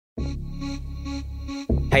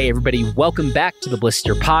Hey, everybody. Welcome back to the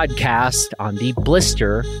Blister Podcast on the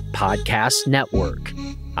Blister Podcast Network.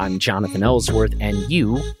 I'm Jonathan Ellsworth, and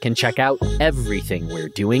you can check out everything we're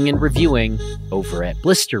doing and reviewing over at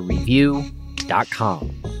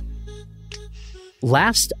blisterreview.com.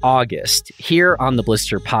 Last August, here on the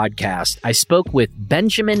Blister Podcast, I spoke with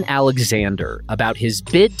Benjamin Alexander about his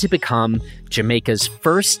bid to become Jamaica's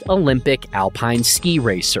first Olympic alpine ski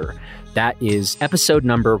racer. That is episode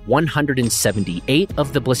number 178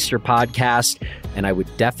 of the Blister Podcast, and I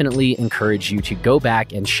would definitely encourage you to go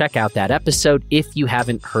back and check out that episode if you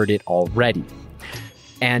haven't heard it already.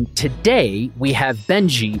 And today, we have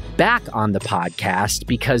Benji back on the podcast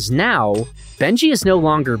because now Benji is no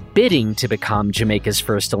longer bidding to become Jamaica's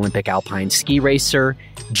first Olympic alpine ski racer.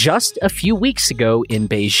 Just a few weeks ago in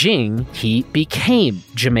Beijing, he became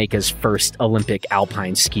Jamaica's first Olympic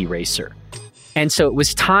alpine ski racer. And so it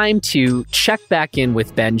was time to check back in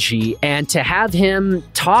with Benji and to have him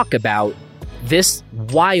talk about this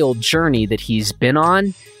wild journey that he's been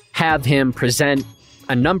on, have him present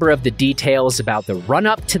a number of the details about the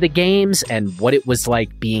run-up to the games and what it was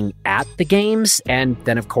like being at the games, and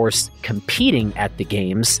then, of course, competing at the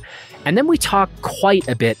games. And then we talk quite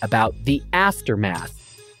a bit about the aftermath,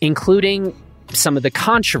 including some of the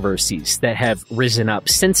controversies that have risen up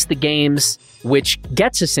since the games, which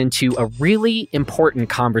gets us into a really important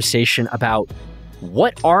conversation about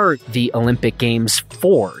what are the Olympic Games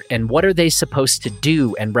for and what are they supposed to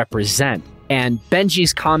do and represent. And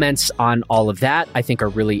Benji's comments on all of that, I think, are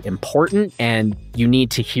really important, and you need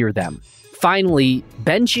to hear them. Finally,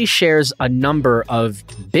 Benji shares a number of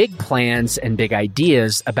big plans and big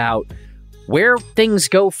ideas about where things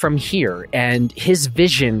go from here and his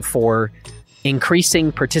vision for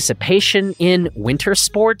increasing participation in winter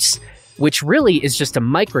sports, which really is just a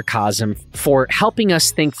microcosm for helping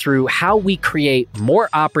us think through how we create more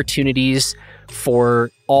opportunities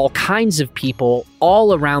for all kinds of people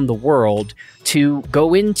all around the world to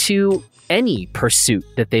go into any pursuit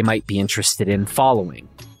that they might be interested in following.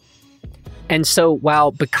 And so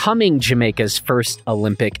while becoming Jamaica's first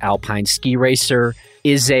Olympic alpine ski racer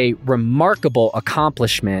is a remarkable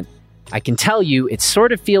accomplishment, I can tell you it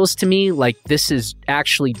sort of feels to me like this is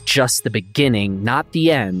actually just the beginning, not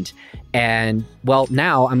the end. And, well,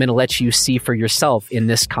 now I'm going to let you see for yourself in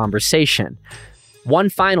this conversation. One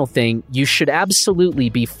final thing, you should absolutely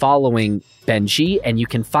be following Benji, and you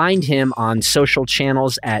can find him on social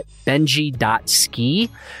channels at benji.ski,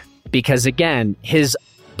 because, again, his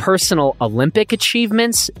personal Olympic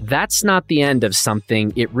achievements, that's not the end of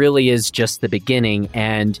something. It really is just the beginning,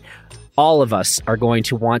 and all of us are going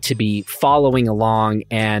to want to be following along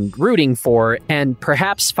and rooting for and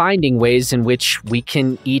perhaps finding ways in which we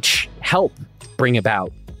can each help bring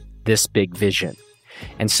about this big vision.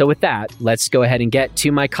 And so with that, let's go ahead and get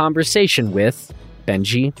to my conversation with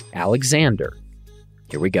Benji Alexander.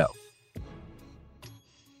 Here we go.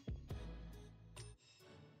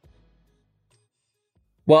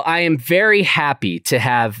 Well, I am very happy to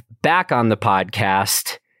have back on the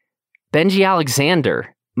podcast Benji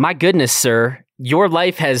Alexander. My goodness, sir, your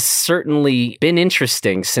life has certainly been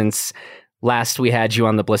interesting since last we had you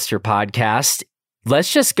on the Blister Podcast.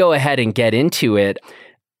 Let's just go ahead and get into it.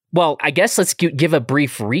 Well, I guess let's give a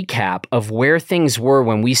brief recap of where things were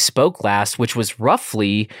when we spoke last, which was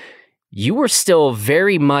roughly, you were still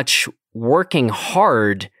very much working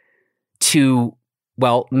hard to,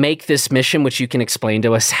 well, make this mission, which you can explain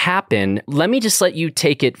to us, happen. Let me just let you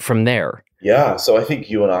take it from there. Yeah, so I think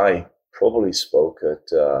you and I probably spoke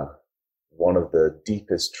at one of the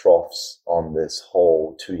deepest troughs on this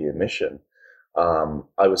whole 2-year mission.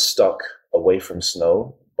 I was stuck away from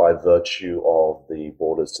snow by virtue of the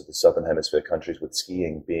borders to the Southern Hemisphere countries, with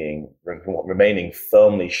skiing remaining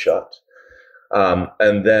firmly shut.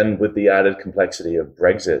 And then with the added complexity of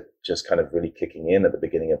Brexit just kind of really kicking in at the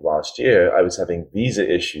beginning of last year, I was having visa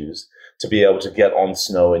issues to be able to get on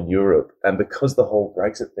snow in Europe. And because the whole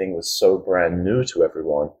Brexit thing was so brand new to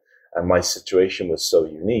everyone, and my situation was so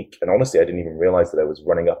unique, and honestly, I didn't even realize that I was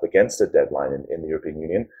running up against a deadline in the European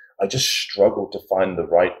Union, I just struggled to find the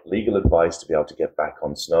right legal advice to be able to get back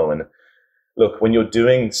on snow. And look, when you're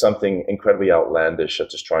doing something incredibly outlandish,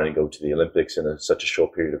 such as trying to go to the Olympics in such a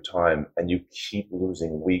short period of time, and you keep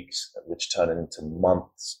losing weeks, which turn into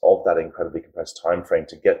months of that incredibly compressed time frame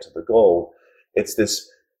to get to the goal, it's this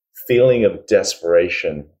feeling of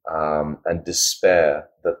desperation and despair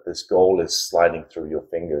that this goal is sliding through your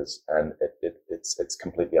fingers, and it's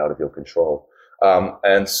completely out of your control.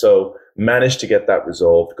 And so managed to get that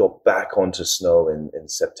resolved, got back onto snow in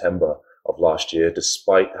September of last year,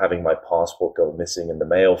 despite having my passport go missing in the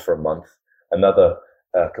mail for a month. Another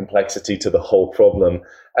complexity to the whole problem,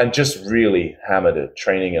 and just really hammered it,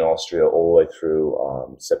 training in Austria all the way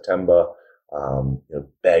through September,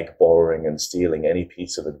 beg, borrowing, and stealing any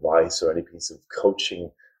piece of advice or any piece of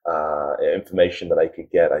coaching information that I could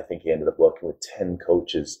get. I think he ended up working with 10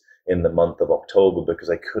 coaches in the month of October because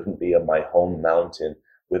I couldn't be on my home mountain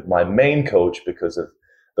with my main coach because of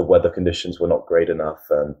the weather conditions were not great enough.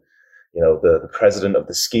 And, the president of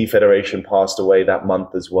the Ski Federation passed away that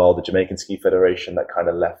month as well, the Jamaican Ski Federation. That kind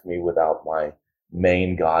of left me without my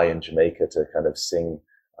main guy in Jamaica to kind of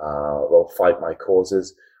fight my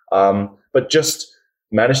causes. But just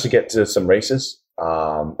managed to get to some races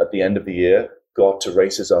at the end of the year. Got to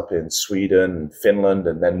races up in Sweden and Finland,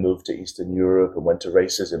 and then moved to Eastern Europe and went to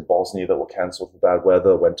races in Bosnia that were cancelled for bad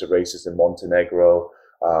weather, went to races in Montenegro,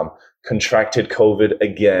 contracted COVID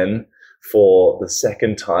again for the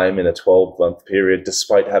second time in a 12-month period,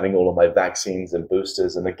 despite having all of my vaccines and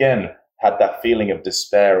boosters. And again, had that feeling of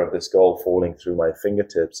despair of this goal falling through my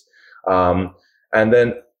fingertips. And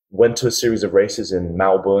then went to a series of races in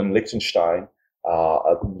Melbourne, Liechtenstein,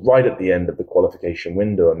 right at the end of the qualification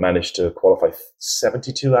window, and managed to qualify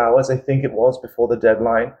 72 hours, I think it was, before the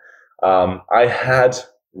deadline. I had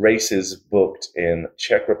races booked in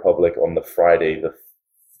Czech Republic on the Friday, the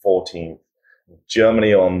 14th,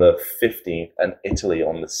 Germany on the 15th, and Italy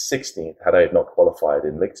on the 16th, had I not qualified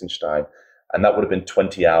in Liechtenstein. And that would have been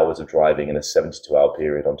 20 hours of driving in a 72-hour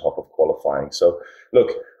period on top of qualifying. So,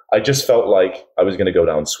 look, I just felt like I was going to go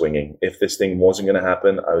down swinging. If this thing wasn't going to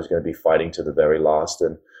happen, I was going to be fighting to the very last.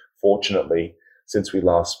 And fortunately, since we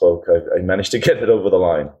last spoke, I managed to get it over the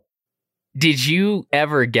line. Did you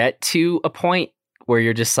ever get to a point where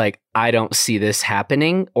you're just like, I don't see this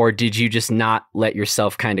happening? Or did you just not let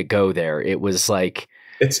yourself kind of go there? It was like...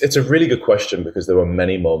 It's a really good question, because there were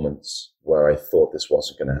many moments where I thought this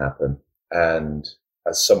wasn't going to happen. And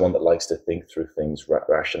as someone that likes to think through things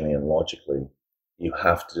rationally and logically, you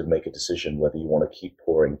have to make a decision whether you want to keep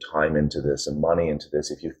pouring time into this and money into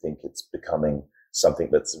this if you think it's becoming something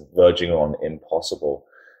that's verging on impossible.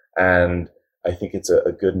 And I think it's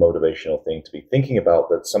a good motivational thing to be thinking about,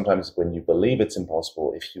 that sometimes when you believe it's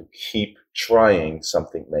impossible, if you keep trying,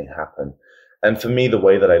 something may happen. And for me, the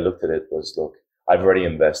way that I looked at it was, look, I've already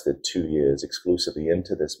invested 2 years exclusively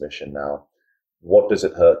into this mission now. What does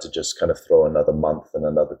it hurt to just kind of throw another month and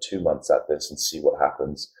another 2 months at this and see what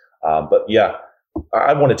happens? But yeah,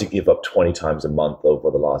 I wanted to give up 20 times a month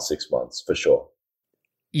over the last 6 months, for sure.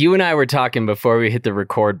 You and I were talking before we hit the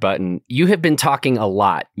record button. You have been talking a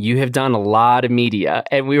lot. You have done a lot of media,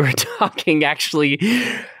 and we were talking actually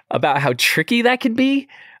about how tricky that could be.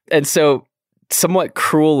 And so somewhat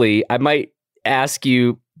cruelly, I might ask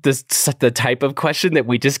you the type of question that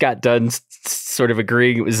we just got done sort of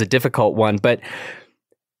agreeing it was a difficult one. But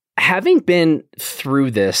having been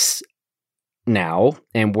through this now,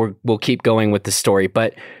 and we'll keep going with the story,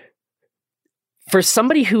 but for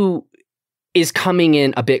somebody who is coming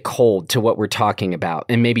in a bit cold to what we're talking about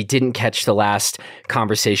and maybe didn't catch the last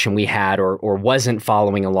conversation we had or wasn't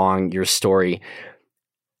following along your story,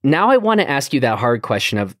 now I want to ask you that hard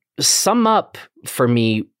question of sum up for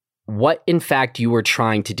me what in fact you were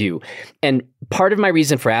trying to do. And part of my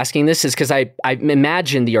reason for asking this is because I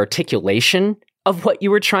imagine the articulation of what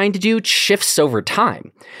you were trying to do shifts over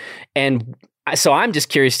time. And so I'm just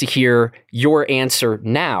curious to hear your answer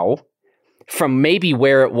now from maybe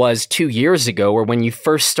where it was 2 years ago or when you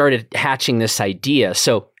first started hatching this idea.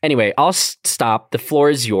 So anyway, I'll stop. The floor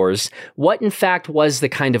is yours. What in fact was the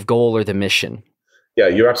kind of goal or the mission? Yeah,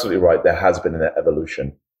 you're absolutely right. There has been an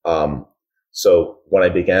evolution. So when I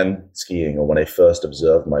began skiing, or when I first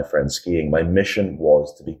observed my friends skiing, my mission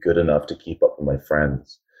was to be good enough to keep up with my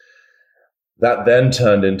friends. That then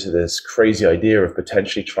turned into this crazy idea of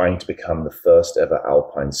potentially trying to become the first ever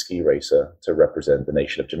alpine ski racer to represent the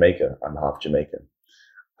nation of Jamaica. I'm half Jamaican.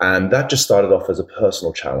 And that just started off as a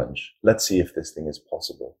personal challenge. Let's see if this thing is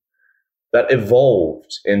possible. That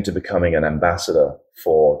evolved into becoming an ambassador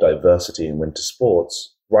for diversity in winter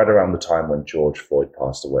sports right around the time when George Floyd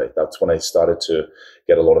passed away. That's when I started to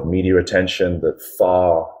get a lot of media attention that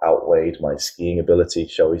far outweighed my skiing ability,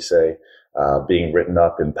 shall we say. Being written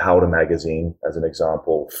up in Powder magazine, as an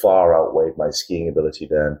example, far outweighed my skiing ability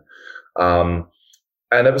then.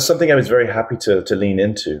 And it was something I was very happy to lean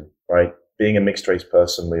into, right? Being a mixed race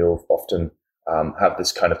person, we all often have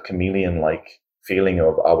this kind of chameleon-like feeling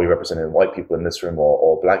of, are we representing white people in this room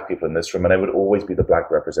or black people in this room? And I would always be the black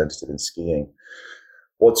representative in skiing.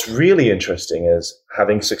 What's really interesting is,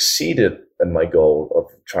 having succeeded in my goal of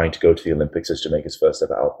trying to go to the Olympics as Jamaica's first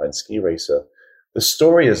ever alpine ski racer, the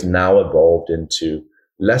story has now evolved into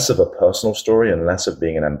less of a personal story and less of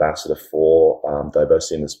being an ambassador for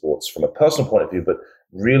diversity in the sports from a personal point of view, but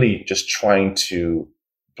really just trying to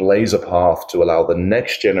blaze a path to allow the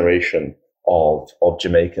next generation of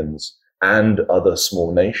Jamaicans and other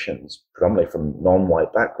small nations, predominantly from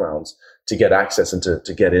non-white backgrounds, to get access and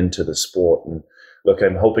to get into the sport. And look,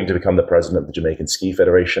 I'm hoping to become the president of the Jamaican Ski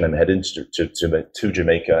Federation. I'm heading to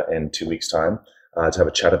Jamaica in 2 weeks' time to have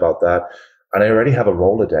a chat about that. And I already have a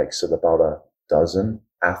Rolodex of about a dozen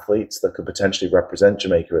athletes that could potentially represent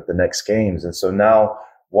Jamaica at the next games. And so now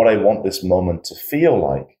what I want this moment to feel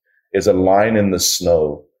like is a line in the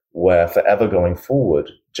snow where forever going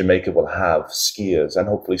forward, Jamaica will have skiers and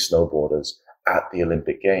hopefully snowboarders at the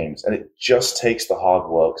Olympic Games. And it just takes the hard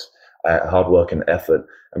work and effort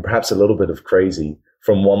and perhaps a little bit of crazy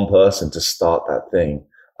from one person to start that thing.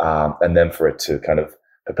 And then for it to kind of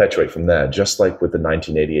perpetuate from there, just like with the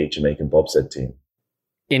 1988 Jamaican bobsled team.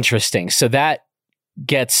 Interesting. So that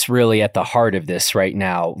gets really at the heart of this right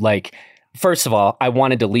now. Like, first of all, I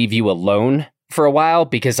wanted to leave you alone for a while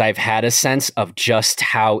because I've had a sense of just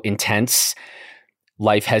how intense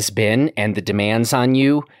life has been and the demands on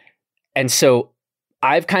you. And so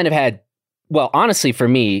I've kind of had, well, honestly, for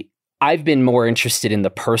me, I've been more interested in the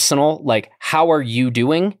personal, like, how are you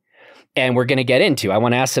doing? And we're going to get into, I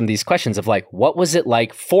want to ask some of these questions of like, what was it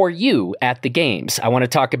like for you at the games? I want to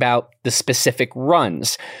talk about the specific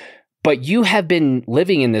runs, but you have been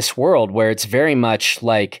living in this world where it's very much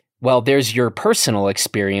like, well, there's your personal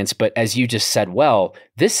experience, but as you just said, well,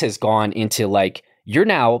 this has gone into like, you're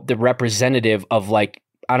now the representative of like,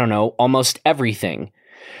 I don't know, almost everything.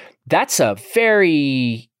 That's a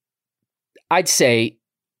very, I'd say,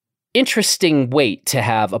 interesting weight to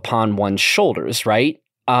have upon one's shoulders, right?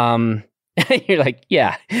 You're like,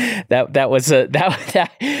 yeah, that was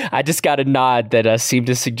I just got a nod that seemed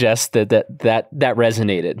to suggest that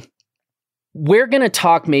resonated. We're going to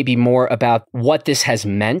talk maybe more about what this has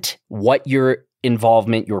meant, what your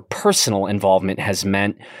involvement, your personal involvement has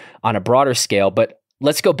meant on a broader scale, but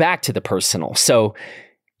let's go back to the personal. So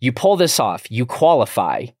you pull this off, you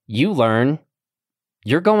qualify, you learn,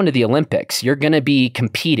 you're going to the Olympics, you're going to be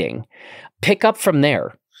competing. Pick up from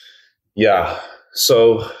there. Yeah.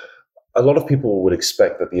 So a lot of people would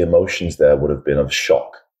expect that the emotions there would have been of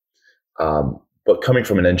shock. But coming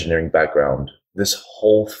from an engineering background, this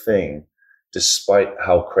whole thing, despite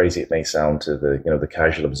how crazy it may sound to the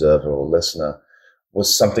casual observer or listener,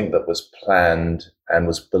 was something that was planned and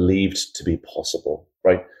was believed to be possible,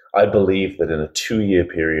 right? I believed that in a 2-year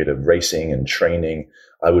period of racing and training,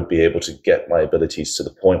 I would be able to get my abilities to the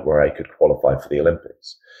point where I could qualify for the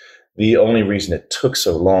Olympics. The only reason it took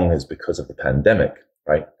so long is because of the pandemic,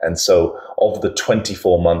 right? And so of the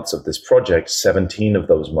 24 months of this project, 17 of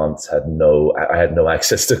those months I had no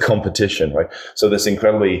access to competition, right? So this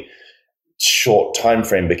incredibly short time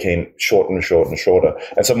frame became shorter and shorter and shorter.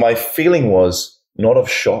 And so my feeling was not of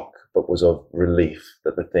shock, but was of relief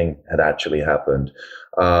that the thing had actually happened.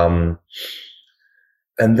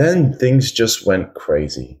 And then things just went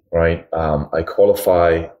crazy, right? I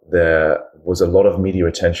qualify. There was a lot of media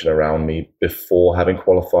attention around me before having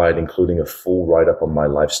qualified, including a full write-up on my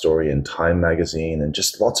life story in Time magazine, and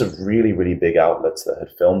just lots of really, really big outlets that had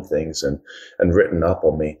filmed things and written up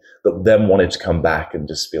on me that then wanted to come back and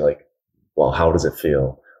just be like, well, how does it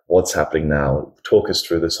feel? What's happening now? Talk us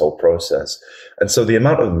through this whole process. And so the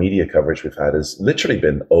amount of media coverage we've had has literally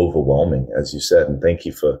been overwhelming, as you said, and thank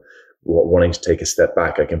you for wanting to take a step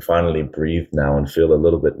back. I can finally breathe now and feel a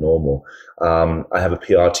little bit normal. I have a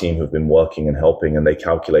PR team who've been working and helping, and they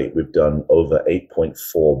calculate we've done over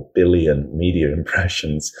 8.4 billion media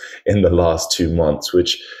impressions in the last 2 months,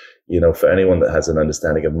 which, for anyone that has an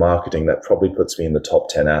understanding of marketing, that probably puts me in the top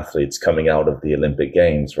 10 athletes coming out of the Olympic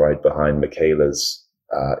Games, right behind Michaela's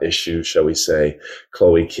issue, shall we say,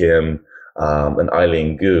 Chloe Kim, and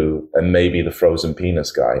Eileen Gu, and maybe the frozen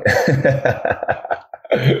penis guy.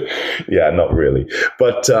 Yeah, not really,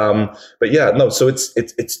 but yeah, no. So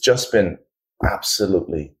it's just been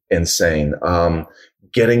absolutely insane.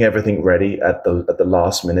 Getting everything ready at the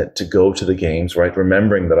last minute to go to the games, right?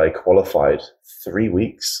 Remembering that I qualified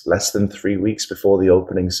less than 3 weeks before the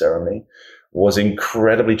opening ceremony, was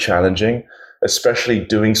incredibly challenging, especially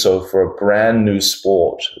doing so for a brand new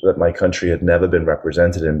sport that my country had never been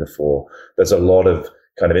represented in before. There's a lot of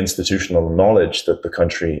kind of institutional knowledge that the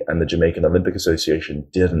country and the Jamaican Olympic Association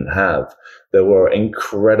didn't have. There were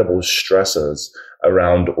incredible stressors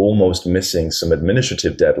around almost missing some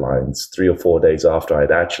administrative deadlines 3 or 4 days after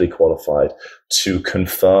I'd actually qualified to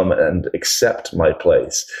confirm and accept my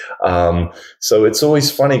place. So it's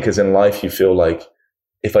always funny because in life you feel like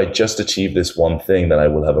if I just achieve this one thing, then I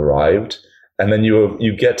will have arrived. And then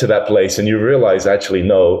you get to that place and you realize, actually,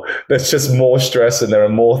 no, there's just more stress and there are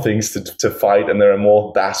more things to fight and there are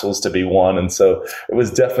more battles to be won. And so it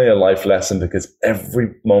was definitely a life lesson, because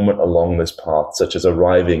every moment along this path, such as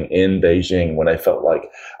arriving in Beijing, when I felt like,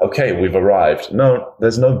 okay, we've arrived. No,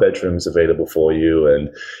 there's no bedrooms available for you. And,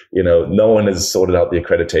 no one has sorted out the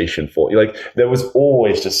accreditation for you. Like, there was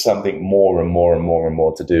always just something more and more and more and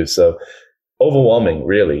more to do. So overwhelming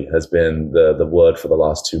really has been the word for the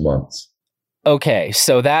last 2 months. Okay,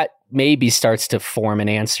 so that maybe starts to form an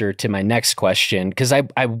answer to my next question, because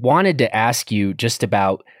I wanted to ask you just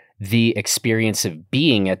about the experience of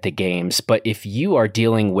being at the games, but if you are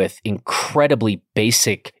dealing with incredibly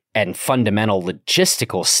basic and fundamental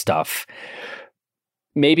logistical stuff,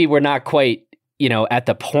 maybe we're not quite, at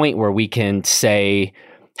the point where we can say,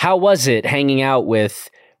 how was it hanging out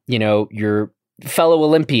with, your fellow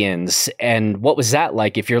Olympians, and what was that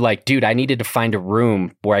like? If you're like, dude, I needed to find a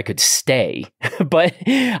room where I could stay. But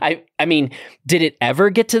I mean, did it ever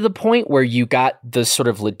get to the point where you got the sort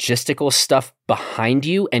of logistical stuff behind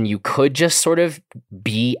you and you could just sort of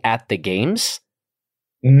be at the games?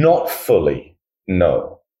 Not fully,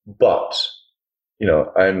 no. But,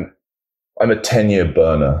 I'm a 10-year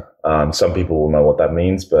burner. Some people will know what that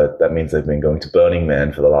means, but that means they've been going to Burning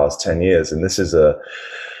Man for the last 10 years. And this is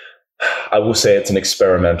I will say it's an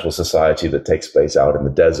experimental society that takes place out in the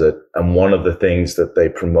desert. And one of the things that they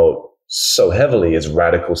promote so heavily is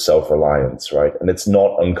radical self-reliance, right? And it's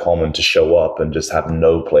not uncommon to show up and just have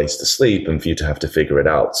no place to sleep and for you to have to figure it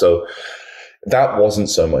out. So that wasn't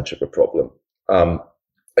so much of a problem.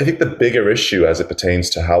 I think the bigger issue as it pertains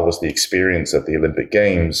to how was the experience at the Olympic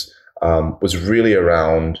Games was really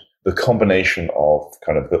around the combination of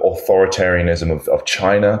kind of the authoritarianism of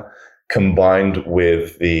China combined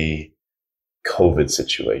with the COVID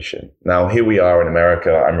situation. Now, here we are in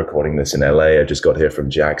America. I'm recording this in LA. I just got here from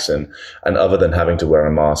Jackson. And other than having to wear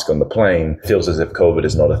a mask on the plane, it feels as if COVID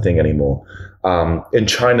is not a thing anymore. In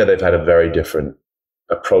China, they've had a very different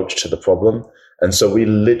approach to the problem. And so we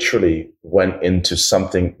literally went into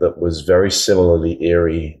something that was very similarly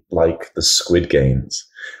eerie, like the Squid Games.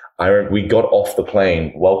 We got off the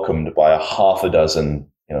plane welcomed by a half a dozen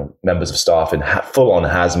members of staff in full-on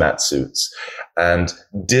hazmat suits, and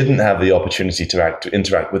didn't have the opportunity to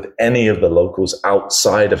interact with any of the locals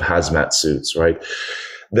outside of hazmat suits, right?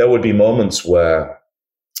 There would be moments where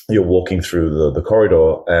you're walking through the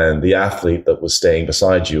corridor and the athlete that was staying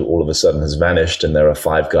beside you all of a sudden has vanished, and there are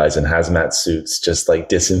 5 guys in hazmat suits just like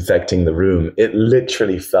disinfecting the room. It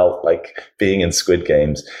literally felt like being in Squid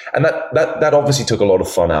Games. And that obviously took a lot of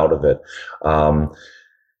fun out of it.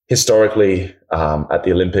 Historically, at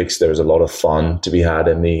the Olympics, there is a lot of fun to be had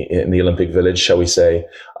in the Olympic Village, shall we say.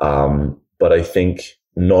 But I think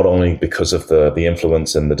not only because of the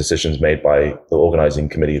influence and the decisions made by the organizing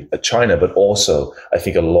committee at China, but also I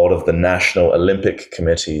think a lot of the national Olympic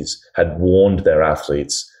committees had warned their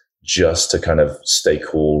athletes just to kind of stay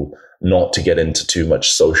cool, not to get into too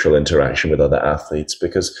much social interaction with other athletes,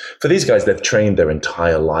 because for these guys, they've trained their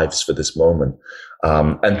entire lives for this moment.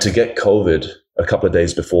 And to get COVID a couple of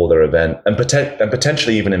days before their event and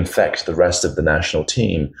potentially even infect the rest of the national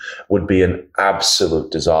team would be an absolute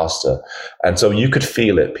disaster. And so you could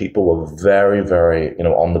feel it. People were very, very,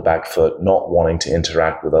 on the back foot, not wanting to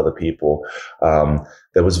interact with other people.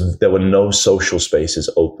 There were no social spaces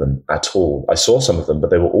open at all. I saw some of them, but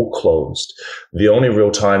they were all closed. The only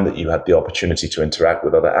real time that you had the opportunity to interact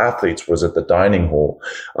with other athletes was at the dining hall,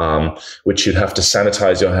 which you'd have to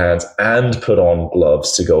sanitize your hands and put on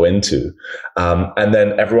gloves to go into. And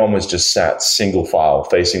then everyone was just sat single file,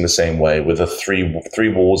 facing the same way, with the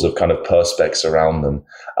three walls of kind of perspex around them.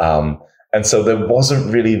 And so there wasn't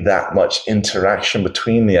really that much interaction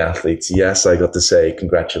between the athletes. Yes, I got to say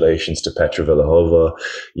congratulations to Petra Vilichova.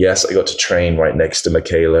 Yes, I got to train right next to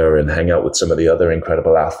Michaela and hang out with some of the other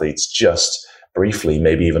incredible athletes just briefly,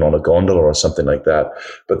 maybe even on a gondola or something like that.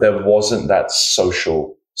 But there wasn't that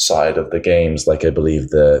social side of the games like I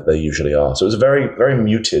believe they usually are. So it was a very, very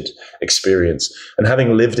muted experience. And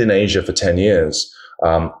having lived in Asia for 10 years,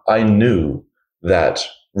 I knew that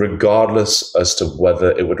regardless as to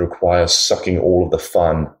whether it would require sucking all of the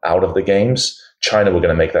fun out of the games, China were going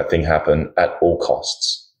to make that thing happen at all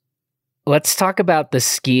costs. Let's talk about the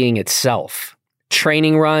skiing itself.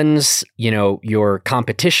 Training runs, your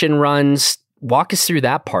competition runs. Walk us through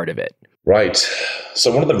that part of it. Right.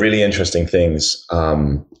 So one of the really interesting things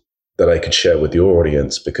that I could share with your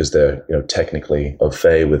audience, because they're technically au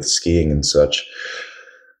fait with skiing and such,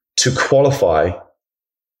 to qualify,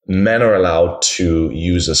 men are allowed to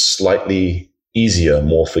use a slightly easier,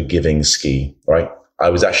 more forgiving ski, right? I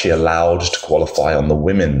was actually allowed to qualify on the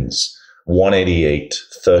women's 188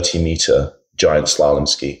 30-meter giant slalom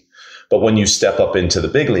ski. But when you step up into the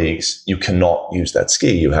big leagues, you cannot use that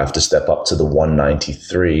ski. You have to step up to the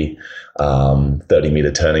 193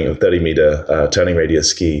 30-meter turning radius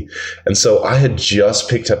ski. And so I had just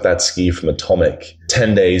picked up that ski from Atomic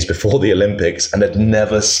 10 days before the Olympics and had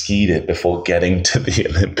never skied it before getting to the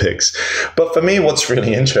Olympics. But for me, what's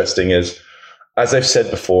really interesting is, as I've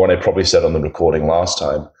said before, and I probably said on the recording last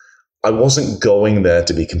time, I wasn't going there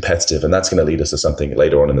to be competitive. And that's going to lead us to something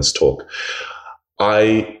later on in this talk.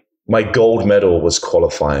 My gold medal was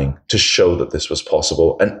qualifying to show that this was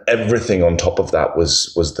possible. And everything on top of that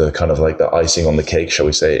was the kind of like the icing on the cake, shall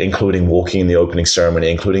we say, including walking in the opening ceremony,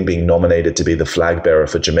 including being nominated to be the flag bearer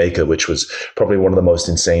for Jamaica, which was probably one of the most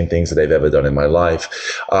insane things that I've ever done in my life.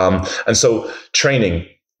 And so training,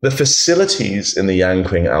 the facilities in the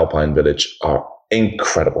Yanqing Alpine Village are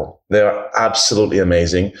incredible. They are absolutely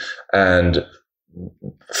amazing. And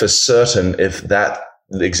for certain, if that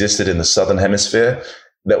existed in the Southern Hemisphere,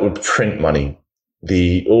 that would print money.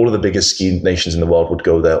 All of the biggest ski nations in the world would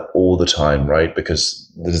go there all the time, right?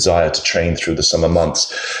 Because the desire to train through the summer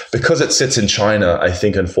months. Because it sits in China, I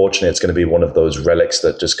think, unfortunately, it's going to be one of those relics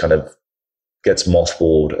that just kind of gets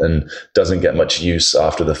mothballed and doesn't get much use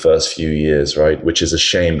after the first few years, right? Which is a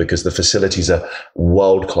shame because the facilities are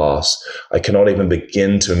world class. I cannot even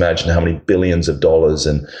begin to imagine how many billions of dollars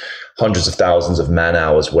and hundreds of thousands of man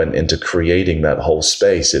hours went into creating that whole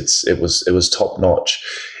space. It was top notch.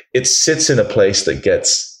 It sits in a place that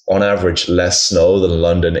gets on average less snow than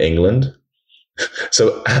London, England.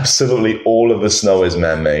 So absolutely all of the snow is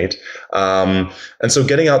man-made. And so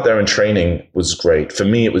getting out there and training was great. For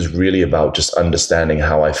me, it was really about just understanding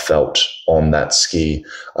how I felt on that ski.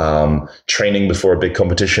 Training before a big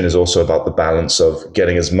competition is also about the balance of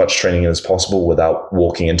getting as much training as possible without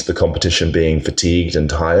walking into the competition being fatigued and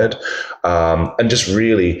tired. And just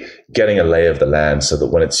really getting a lay of the land so that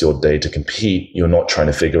when it's your day to compete, you're not trying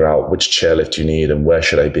to figure out which chairlift you need and where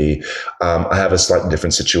should I be. I have a slightly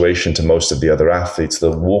different situation to most of the other athletes.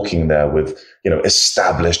 They're walking there with,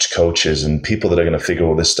 established coaches and people that are going to figure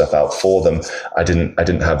all this stuff out for them. I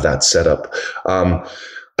didn't have that set up.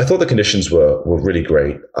 I thought the conditions were really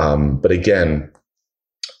great. But again,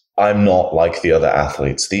 I'm not like the other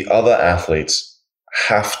athletes. The other athletes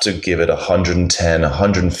have to give it 110,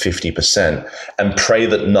 150% and pray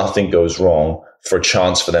that nothing goes wrong for a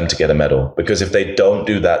chance for them to get a medal. Because if they don't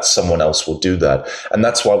do that, someone else will do that. And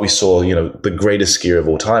that's why we saw, the greatest skier of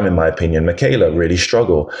all time, in my opinion, Michaela, really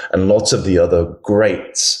struggle. And lots of the other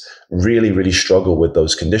greats really, really struggle with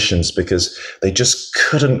those conditions because they just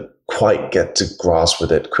couldn't quite get to grasp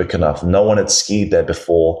with it quick enough. No one had skied there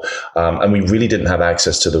before. And we really didn't have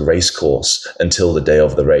access to the race course until the day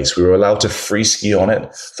of the race. We were allowed to free ski on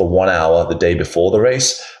it for 1 hour the day before the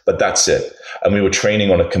race, but that's it. And we were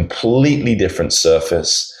training on a completely different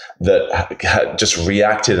surface that had just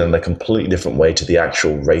reacted in a completely different way to the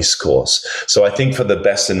actual race course. So I think for the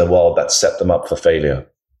best in the world, that set them up for failure.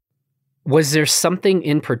 Was there something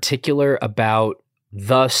in particular about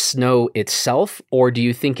the snow itself, or do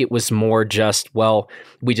you think it was more just,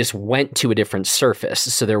 we just went to a different surface,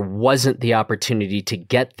 so there wasn't the opportunity to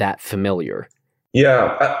get that familiar?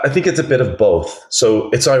 Yeah, I think it's a bit of both. So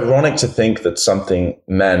it's ironic to think that something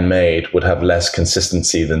man-made would have less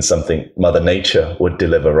consistency than something Mother Nature would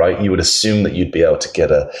deliver, right? You would assume that you'd be able to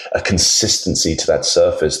get a consistency to that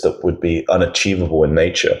surface that would be unachievable in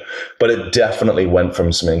nature. But it definitely went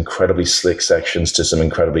from some incredibly slick sections to some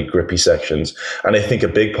incredibly grippy sections. And I think a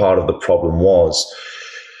big part of the problem was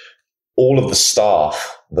all of the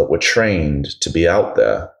staff that were trained to be out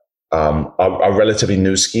there are relatively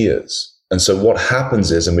new skiers. And so what happens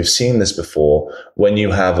is, and we've seen this before, when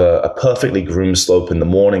you have a perfectly groomed slope in the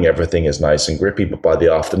morning, everything is nice and grippy. But by the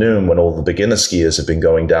afternoon, when all the beginner skiers have been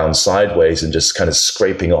going down sideways and just kind of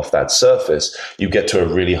scraping off that surface, you get to a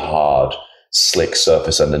really hard, slick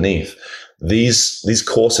surface underneath. These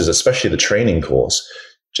courses, especially the training course,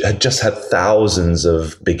 had just had thousands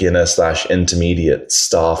of beginner/intermediate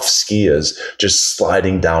staff skiers just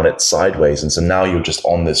sliding down it sideways. And so now you're just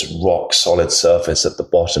on this rock solid surface at the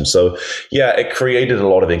bottom. So yeah, it created a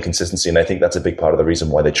lot of inconsistency. And I think that's a big part of the reason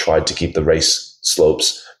why they tried to keep the race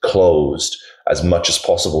slopes closed as much as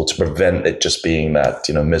possible to prevent it just being that,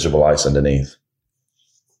 miserable ice underneath.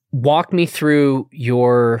 Walk me through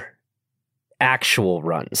your actual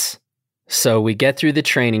runs. So we get through the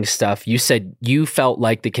training stuff. You said you felt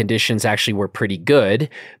like the conditions actually were pretty good,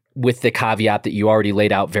 with the caveat that you already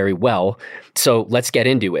laid out very well. So let's get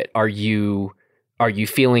into it. Are you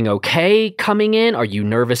feeling okay coming in? Are you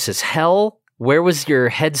nervous as hell? Where was your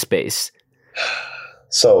headspace?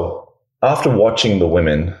 So after watching the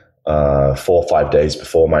women 4 or 5 days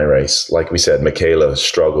before my race. Like we said, Michaela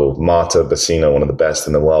struggled. Marta Bassino, one of the best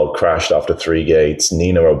in the world, crashed after 3 gates.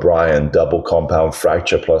 Nina O'Brien, double compound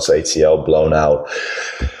fracture plus ACL blown out.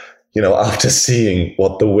 You know, after seeing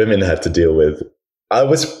what the women had to deal with, I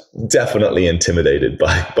was definitely intimidated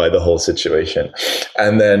by the whole situation.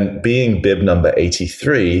 And then being bib number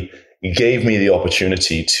 83 gave me the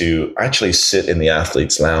opportunity to actually sit in the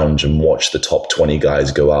athletes lounge and watch the top 20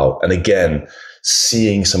 guys go out. And again,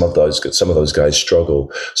 seeing some of those guys struggle.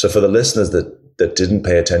 So for the listeners that didn't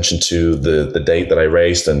pay attention to the date that I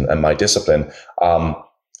raced and my discipline,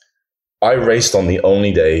 I raced on the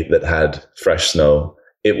only day that had fresh snow.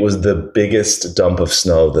 It was the biggest dump of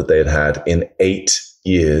snow that they had in 8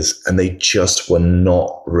 years, and they just were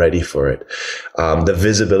not ready for it. The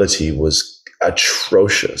visibility was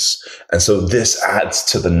atrocious. And so this adds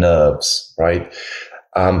to the nerves, right?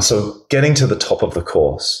 So getting to the top of the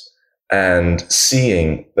course and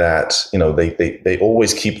seeing that, you know, they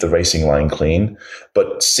always keep the racing line clean,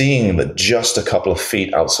 but seeing that just a couple of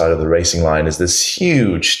feet outside of the racing line is this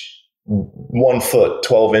huge 1 foot,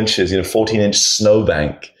 12 inches, 14-inch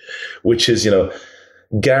snowbank, which is,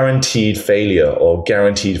 guaranteed failure or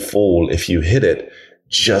guaranteed fall if you hit it,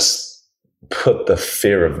 just put the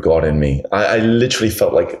fear of God in me. I literally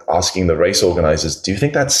felt like asking the race organizers, do you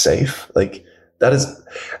think that's safe? Like, that is,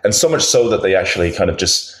 and so much so that they actually kind of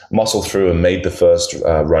just muscled through and made the first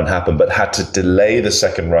run happen, but had to delay the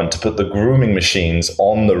second run to put the grooming machines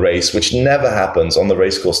on the race, which never happens on the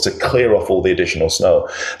race course, to clear off all the additional snow.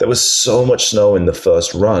 There was so much snow in the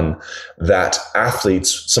first run that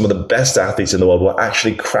athletes, some of the best athletes in the world, were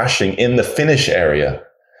actually crashing in the finish area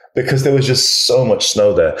because there was just so much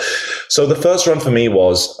snow there. So the first run for me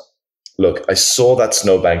was, look, I saw that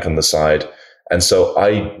snowbank on the side. And so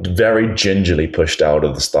I very gingerly pushed out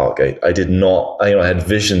of the start gate. I did not, I had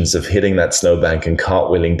visions of hitting that snowbank and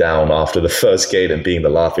cartwheeling down after the first gate and being the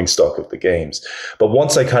laughing stock of the games. But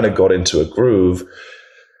once I kind of got into a groove,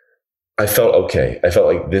 I felt okay. I felt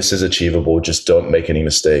like this is achievable. Just don't make any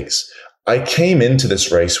mistakes. I came into this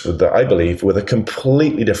race I believe, with a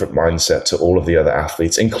completely different mindset to all of the other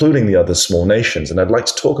athletes, including the other small nations. And I'd like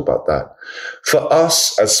to talk about that. For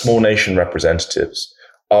us as small nation representatives,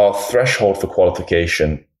 our threshold for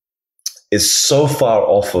qualification is so far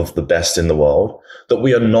off of the best in the world that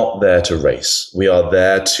we are not there to race. We are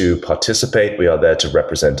there to participate. We are there to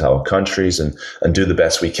represent our countries and do the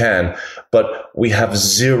best we can. But we have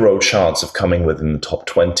zero chance of coming within the top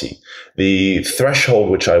 20. The threshold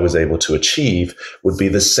which I was able to achieve would be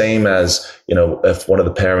the same as, if one of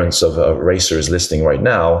the parents of a racer is listening right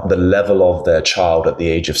now, the level of their child at the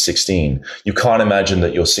age of 16. You can't imagine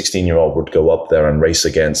that your 16-year-old would go up there and race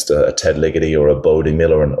against a Ted Ligety or a Bodie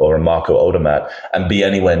Miller or a Marco Odermatt and be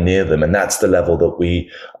anywhere near them. And that's the level that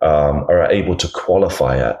we are able to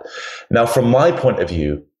qualify at. Now, from my point of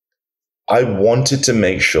view, I wanted to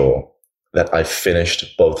make sure that I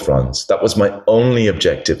finished both runs. That was my only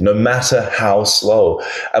objective, no matter how slow.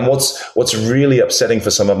 And what's really upsetting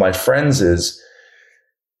for some of my friends is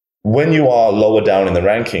when you are lower down in the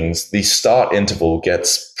rankings, the start interval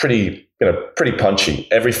gets pretty punchy.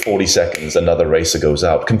 Every 40 seconds, another racer goes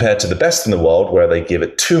out, compared to the best in the world, where they give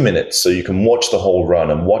it 2 minutes so you can watch the whole run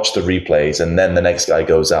and watch the replays, and then the next guy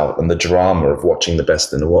goes out, and the drama of watching the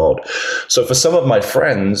best in the world. So for some of my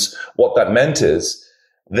friends, what that meant is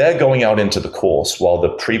they're going out into the course while the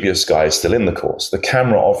previous guy is still in the course. The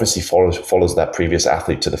camera obviously follows that previous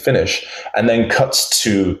athlete to the finish and then cuts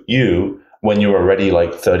to you when you're already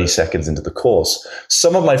like 30 seconds into the course.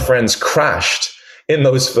 Some of my friends crashed in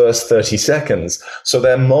those first 30 seconds. So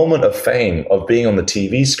their moment of fame of being on the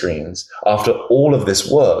TV screens after all of this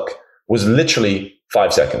work was literally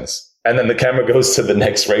 5 seconds. And then the camera goes to the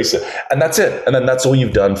next racer and that's it. And then that's all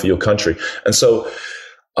you've done for your country. And so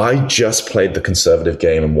I just played the conservative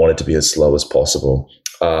game and wanted to be as slow as possible.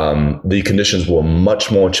 The conditions were much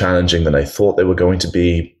more challenging than I thought they were going to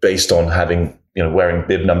be, based on having, wearing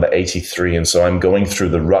bib number 83. And so I'm going through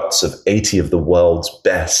the ruts of 80 of the world's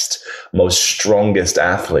best, most strongest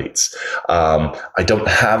athletes. I don't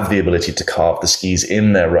have the ability to carve the skis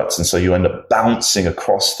in their ruts. And so you end up bouncing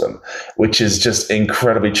across them, which is just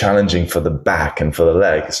incredibly challenging for the back and for the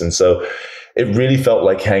legs. And so it really felt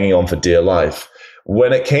like hanging on for dear life.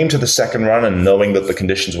 When it came to the second run and knowing that the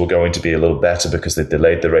conditions were going to be a little better because they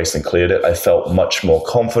delayed the race and cleared it, I felt much more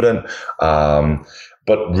confident.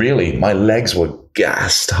 But really, my legs were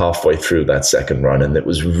gassed halfway through that second run, and it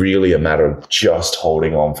was really a matter of just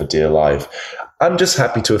holding on for dear life. I'm just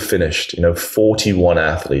happy to have finished. 41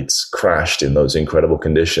 athletes crashed in those incredible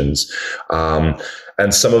conditions. And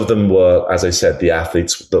And some of them were, as I said, the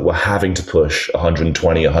athletes that were having to push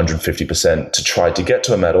 120, 150% to try to get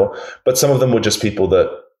to a medal. But some of them were just people that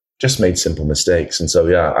just made simple mistakes. And so,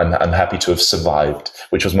 yeah, I'm happy to have survived,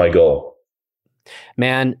 which was my goal.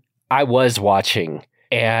 Man, I was watching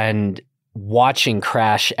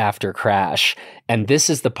crash after crash. And this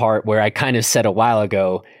is the part where I kind of said a while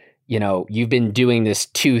ago, you've been doing this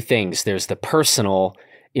two things. There's the personal,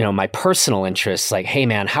 my personal interests, like, hey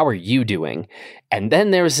man, how are you doing? And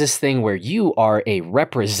then there's this thing where you are a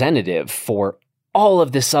representative for all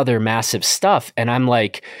of this other massive stuff. And I'm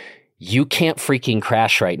like, you can't freaking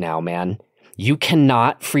crash right now, man. You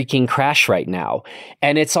cannot freaking crash right now.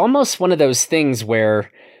 And it's almost one of those things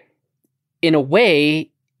where, in a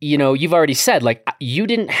way, you've already said, like, you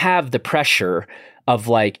didn't have the pressure of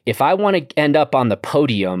like, if I want to end up on the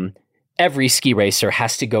podium, every ski racer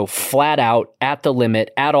has to go flat out at the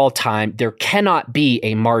limit at all time. There cannot be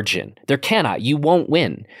a margin. There cannot. You won't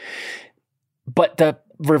win. But the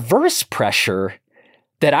reverse pressure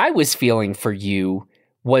that I was feeling for you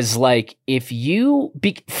was like, if you,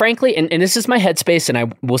 frankly, and this is my headspace, and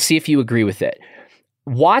I will see if you agree with it.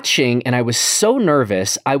 Watching, and I was so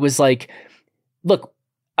nervous, I was like, look,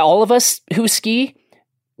 all of us who ski,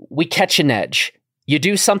 we catch an edge. You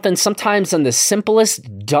do something sometimes in the simplest,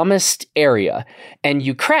 dumbest area, and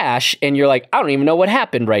you crash, and you're like, I don't even know what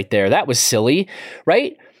happened right there. That was silly,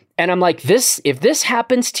 right? And I'm like, if this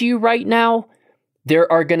happens to you right now,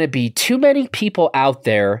 there are going to be too many people out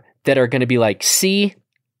there that are going to be like, see.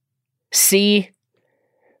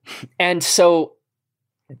 And so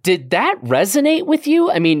did that resonate with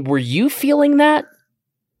you? I mean, were you feeling that?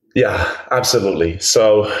 Yeah, absolutely.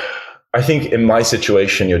 So I think in my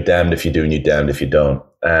situation, you're damned if you do and you're damned if you don't.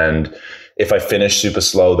 And if I finish super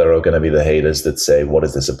slow, there are going to be the haters that say, what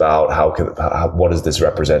is this about? What does this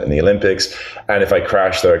represent in the Olympics? And if I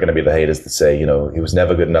crash, there are going to be the haters that say, he was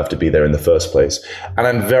never good enough to be there in the first place. And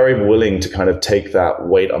I'm very willing to kind of take that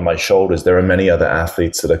weight on my shoulders. There are many other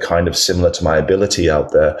athletes that are kind of similar to my ability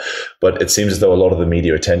out there, but it seems as though a lot of the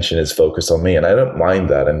media attention is focused on me. And I don't mind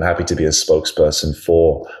that. I'm happy to be a spokesperson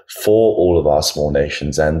for all of our small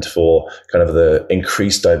nations and for kind of the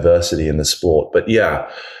increased diversity in the sport. But yeah,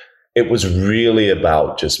 it was really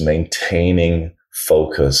about just maintaining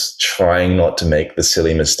focus, trying not to make the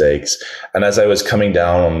silly mistakes. And as I was coming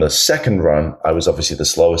down on the second run, I was obviously the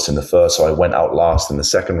slowest in the first, so I went out last in the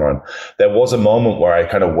second run. There was a moment where I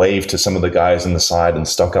kind of waved to some of the guys on the side and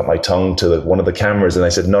stuck up my tongue to one of the cameras, and I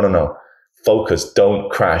said, no. Focus, don't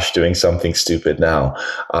crash doing something stupid now.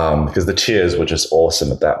 Because the cheers were just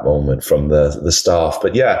awesome at that moment from the staff.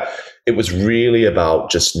 But yeah, it was really about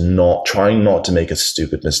just trying not to make a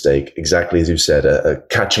stupid mistake. Exactly as you said,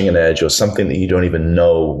 catching an edge or something that you don't even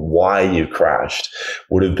know why you crashed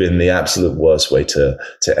would have been the absolute worst way to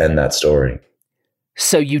end that story.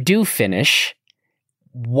 So you do finish.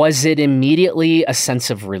 Was it immediately a sense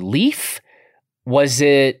of relief? Was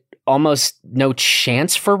it almost no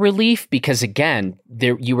chance for relief? Because again,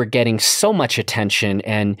 you were getting so much attention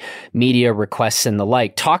and media requests and the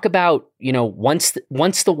like. Talk about, once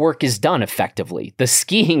the work is done effectively, the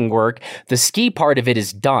skiing work, the ski part of it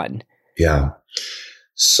is done. Yeah.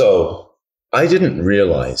 So I didn't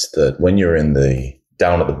realize that when you're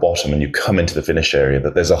down at the bottom and you come into the finish area,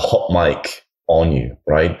 that there's a hot mic on you,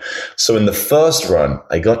 right? So in the first run,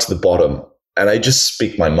 I got to the bottom and I just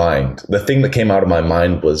speak my mind. The thing that came out of my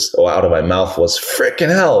mind out of my mouth was, frickin'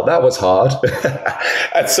 hell, that was hard.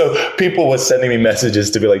 And so people were sending me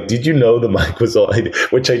messages to be like, did you know the mic was on?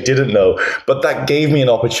 Which I didn't know. But that gave me an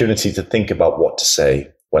opportunity to think about what to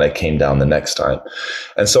say when I came down the next time.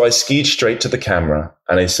 And so I skied straight to the camera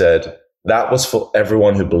and I said, that was for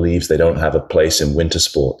everyone who believes they don't have a place in winter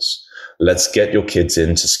sports. Let's get your kids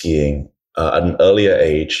into skiing at an earlier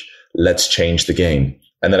age. Let's change the game.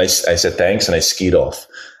 And then I said, thanks, and I skied off.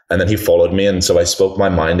 And then he followed me, and so I spoke my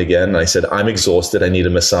mind again. And I said, I'm exhausted. I need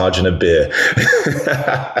a massage and a beer.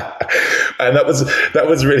 And that was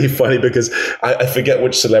really funny because I forget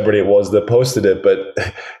which celebrity it was that posted it, but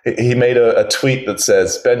he made a tweet that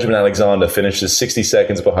says, Benjamin Alexander finishes 60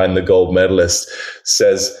 seconds behind the gold medalist,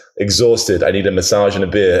 says, exhausted, I need a massage and a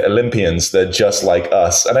beer. Olympians, they're just like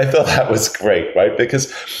us. And I thought that was great, right?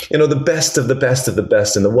 Because, the best of the best of the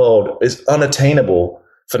best in the world is unattainable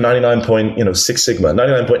for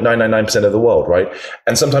 99.999% of the world, right?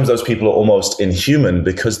 And sometimes those people are almost inhuman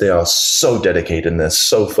because they are so dedicated and they're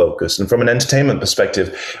so focused. And from an entertainment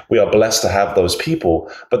perspective, we are blessed to have those people,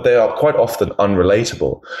 but they are quite often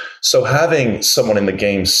unrelatable. So having someone in the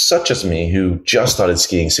game such as me who just started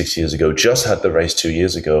skiing 6 years ago, just had the race 2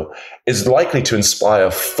 years ago, is likely to inspire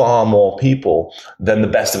far more people than the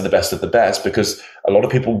best of the best of the best, because a lot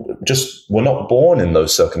of people just were not born in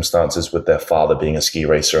those circumstances with their father being a ski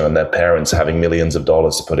racer and their parents having millions of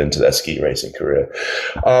dollars to put into their ski racing career.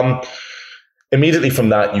 Immediately from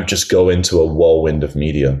that, you just go into a whirlwind of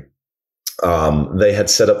media. They had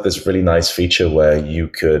set up this really nice feature where you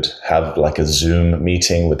could have like a Zoom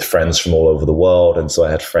meeting with friends from all over the world. And so I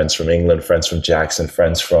had friends from England, friends from Jackson,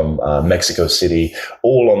 friends from Mexico City,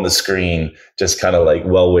 all on the screen, just kind of like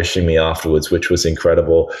well-wishing me afterwards, which was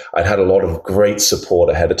incredible. I'd had a lot of great support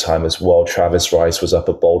ahead of time as well. Travis Rice was up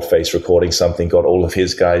at Boldface recording something, got all of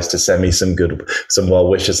his guys to send me some well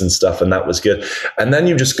wishes and stuff. And that was good. And then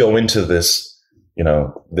you just go into this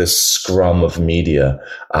scrum of media,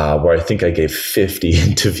 where I think I gave 50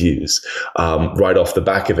 interviews right off the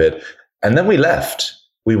back of it. And then we left.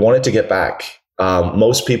 We wanted to get back.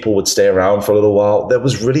 Most people would stay around for a little while. There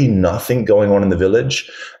was really nothing going on in the village.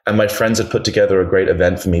 And my friends had put together a great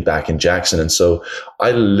event for me back in Jackson. And so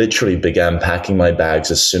I literally began packing my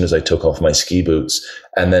bags as soon as I took off my ski boots,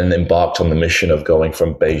 and then embarked on the mission of going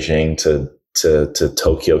from Beijing to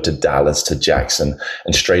Tokyo, to Dallas, to Jackson,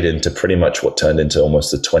 and straight into pretty much what turned into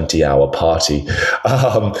almost a 20-hour party.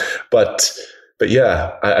 But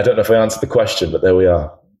yeah, I don't know if I answered the question, but there we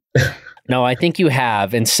are. No, I think you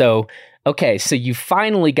have. And so, okay, so you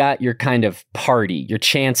finally got your kind of party, your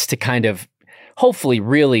chance to kind of hopefully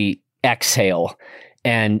really exhale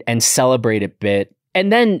and celebrate a bit.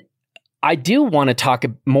 And then I do want to talk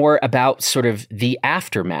more about sort of the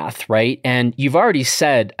aftermath, right? And you've already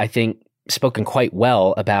said, I think, spoken quite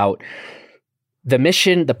well about the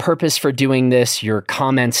mission, the purpose for doing this, your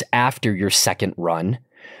comments after your second run,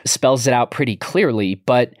 spells it out pretty clearly,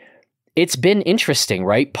 but it's been interesting,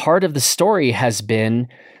 right? Part of the story has been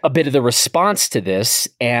a bit of the response to this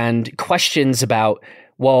and questions about,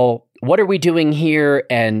 well, what are we doing here?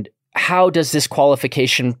 And how does this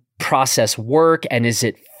qualification process work? And is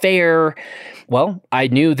it fair? Well, I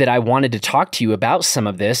knew that I wanted to talk to you about some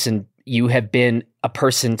of this, and you have been a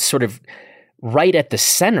person sort of right at the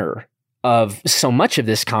center of so much of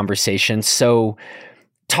this conversation. So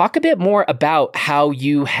talk a bit more about how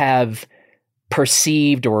you have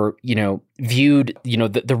perceived or, viewed,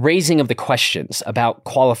 the raising of the questions about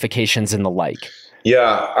qualifications and the like.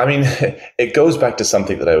 Yeah, I mean, it goes back to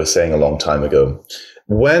something that I was saying a long time ago.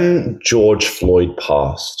 When George Floyd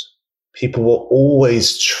passed, people were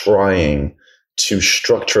always trying to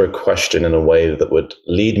structure a question in a way that would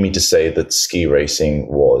lead me to say that ski racing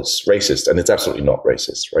was racist, and it's absolutely not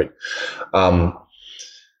racist, right?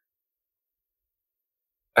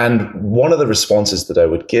 And one of the responses that I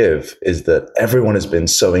would give is that everyone has been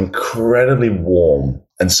so incredibly warm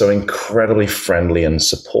and so incredibly friendly and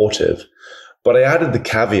supportive. But I added the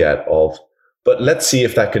caveat of, but let's see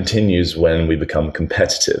if that continues when we become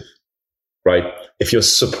competitive, right? If you're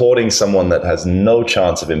supporting someone that has no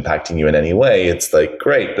chance of impacting you in any way, it's like,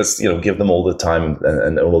 great, let's, give them all the time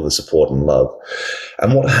and all the support and love.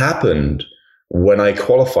 And what happened when I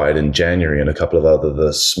qualified in January, and a couple of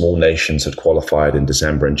the small nations had qualified in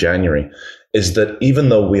December and January, is that even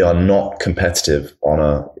though we are not competitive on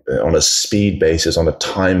a speed basis, on a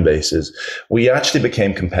time basis, we actually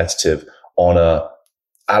became competitive on a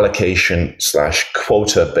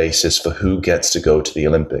allocation/quota basis for who gets to go to the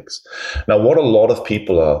Olympics. Now, what a lot of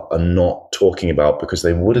people are not talking about, because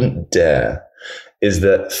they wouldn't dare, is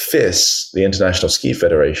that FIS, the International Ski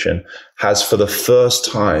Federation, has for the first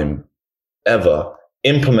time ever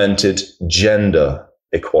implemented gender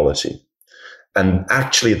equality. And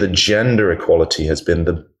actually, the gender equality has been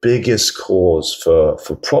the biggest cause for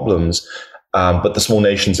problems, but the small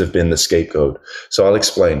nations have been the scapegoat. So I'll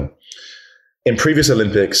explain. In previous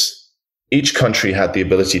Olympics, each country had the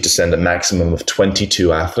ability to send a maximum of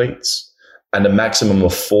 22 athletes and a maximum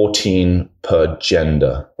of 14 per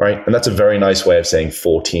gender, right? And that's a very nice way of saying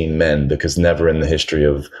 14 men, because never in the history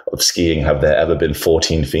of skiing have there ever been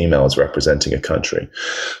 14 females representing a country.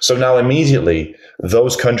 So now immediately,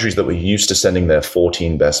 those countries that were used to sending their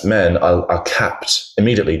 14 best men are capped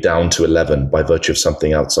immediately down to 11 by virtue of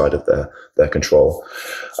something outside of their control.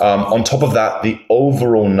 On top of that, the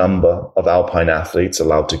overall number of alpine athletes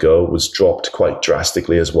allowed to go was dropped quite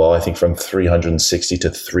drastically as well, I think from 360 to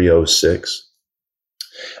 306.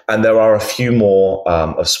 And there are a few more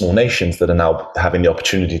of small nations that are now having the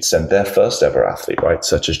opportunity to send their first ever athlete, right,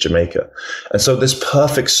 such as Jamaica. And so this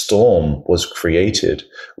perfect storm was created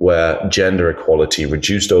where gender equality,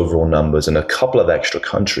 reduced overall numbers, and a couple of extra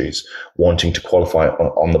countries wanting to qualify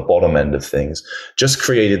on the bottom end of things just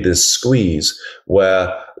created this squeeze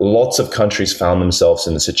where lots of countries found themselves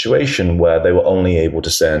in a situation where they were only able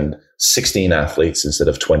to send 16 athletes instead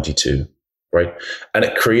of 22. right? And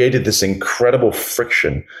it created this incredible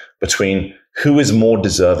friction between who is more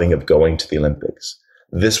deserving of going to the Olympics.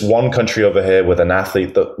 This one country over here with an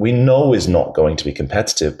athlete that we know is not going to be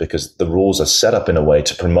competitive because the rules are set up in a way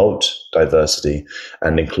to promote diversity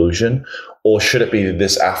and inclusion? Or should it be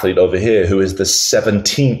this athlete over here who is the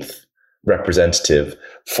 17th representative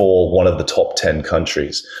for one of the top 10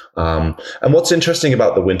 countries? And what's interesting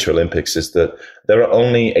about the Winter Olympics is that there are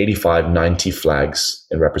only 85, 90 flags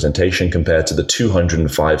in representation compared to the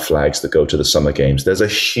 205 flags that go to the Summer Games. There's a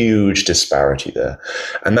huge disparity there.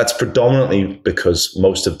 And that's predominantly because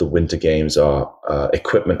most of the Winter Games are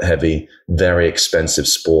equipment heavy, very expensive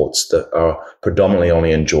sports that are predominantly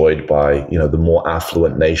only enjoyed by, the more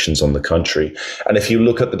affluent nations on the country. And if you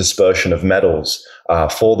look at the dispersion of medals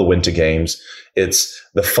for the Winter Games, it's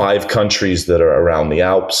the 5 countries that are around the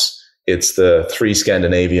Alps, it's the 3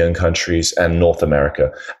 Scandinavian countries and North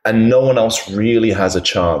America. And no one else really has a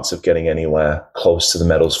chance of getting anywhere close to the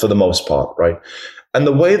medals for the most part, right? And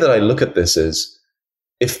the way that I look at this is,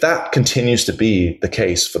 if that continues to be the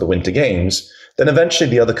case for the Winter Games, then eventually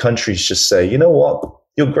the other countries just say, you know what,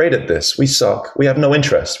 you're great at this. We suck. We have no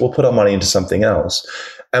interest. We'll put our money into something else.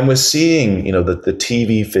 And we're seeing, the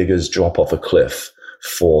TV figures drop off a cliff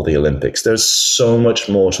for the Olympics. There's so much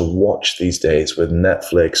more to watch these days with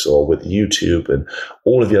Netflix or with YouTube and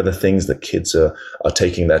all of the other things that kids are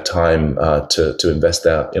taking their time to invest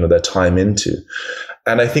their time into.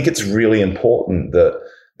 And I think it's really important that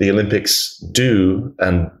the Olympics do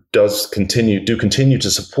continue to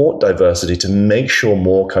support diversity to make sure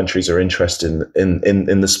more countries are interested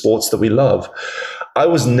in the sports that we love. I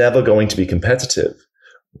was never going to be competitive,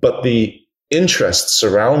 but the interest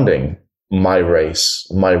surrounding my race,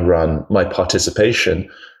 my run, my participation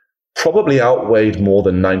probably outweighed more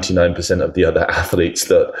than 99% of the other athletes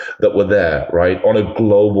that were there, right, on a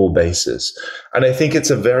global basis. And I think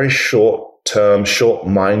it's a very short-term,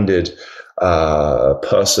 short-minded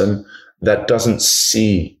person that doesn't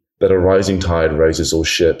see that a rising tide raises all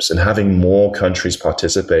ships, and having more countries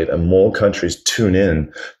participate and more countries tune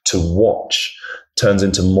in to watch turns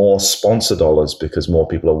into more sponsor dollars because more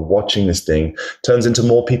people are watching this thing, turns into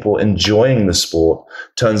more people enjoying the sport,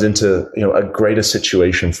 turns into a greater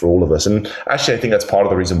situation for all of us. And actually, I think that's part of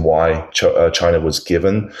the reason why China was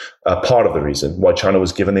given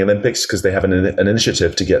the Olympics, because they have an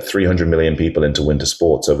initiative to get 300 million people into winter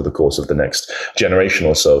sports over the course of the next generation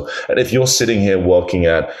or so. And if you're sitting here working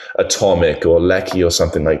at Atomic or Lecky or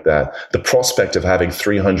something like that, the prospect of having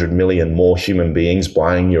 300 million more human beings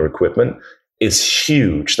buying your equipment is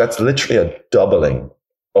huge. That's literally a doubling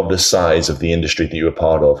of the size of the industry that you were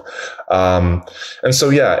part of. And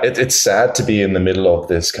so, it's sad to be in the middle of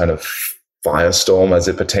this kind of firestorm as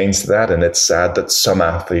it pertains to that. And it's sad that some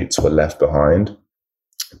athletes were left behind.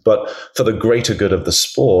 But for the greater good of the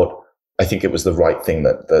sport, I think it was the right thing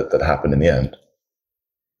that happened in the end.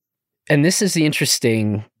 And this is the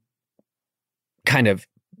interesting kind of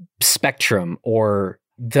spectrum, or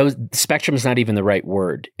those spectrum is not even the right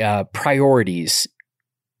word. Priorities.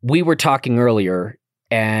 We were talking earlier,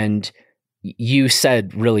 and you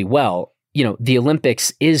said really well, the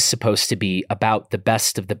Olympics is supposed to be about the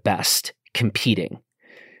best of the best competing.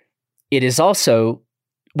 It is also,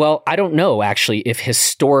 well, I don't know actually if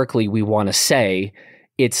historically we want to say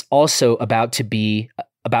it's also about to be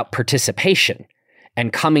about participation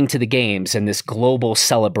and coming to the games and this global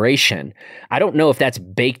celebration. I don't know if that's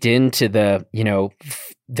baked into the,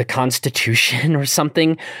 the constitution or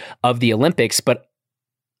something of the Olympics, but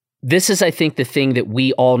this is, I think, the thing that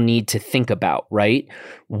we all need to think about, right?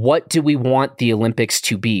 What do we want the Olympics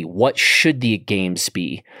to be? What should the games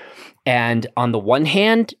be? And on the one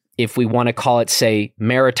hand, if we want to call it, say,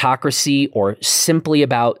 meritocracy, or simply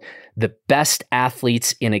about the best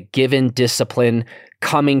athletes in a given discipline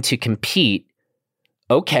coming to compete,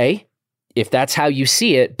 okay, if that's how you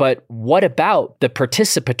see it, but what about the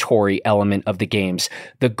participatory element of the games,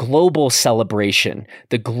 the global celebration,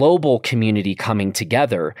 the global community coming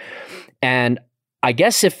together? And I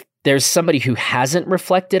guess if there's somebody who hasn't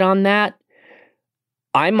reflected on that,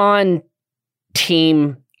 I'm on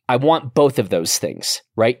team, I want both of those things,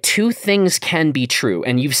 right? Two things can be true.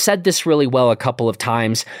 And you've said this really well a couple of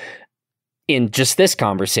times in just this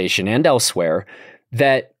conversation and elsewhere,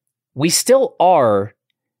 that we still are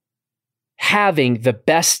having the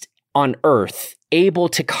best on earth able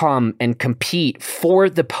to come and compete for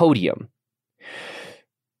the podium.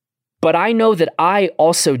 But I know that I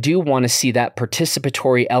also do want to see that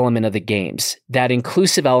participatory element of the games, that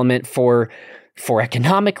inclusive element for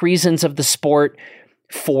economic reasons of the sport,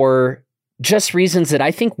 for just reasons that I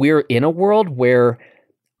think we're in a world where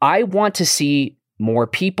I want to see more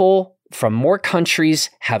people from more countries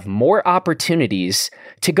have more opportunities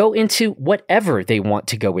to go into whatever they want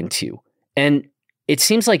to go into. And it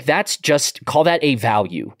seems like that's just, call that a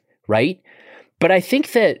value, right? But I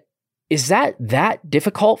think that, is that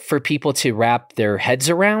difficult for people to wrap their heads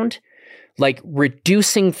around? Like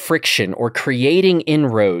reducing friction or creating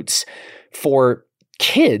inroads for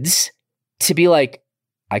kids to be like,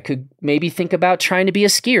 I could maybe think about trying to be a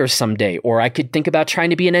skier someday, or I could think about trying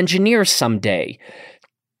to be an engineer someday.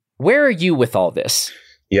 Where are you with all this?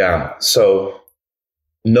 Yeah. So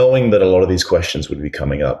knowing that a lot of these questions would be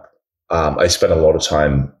coming up, I spent a lot of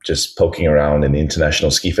time just poking around in the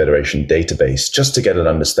International Ski Federation database just to get an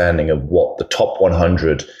understanding of what the top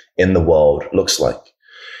 100 in the world looks like.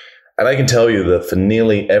 And I can tell you that for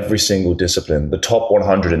nearly every single discipline, the top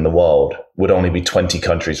 100 in the world would only be 20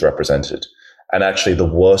 countries represented. And actually the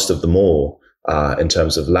worst of them all, in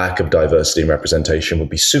terms of lack of diversity and representation, would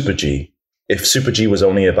be Super G. If Super G was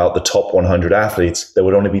only about the top 100 athletes, there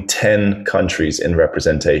would only be 10 countries in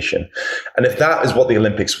representation. And if that is what the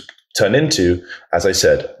Olympics turn into, as I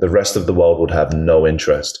said, the rest of the world would have no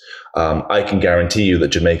interest. I can guarantee you that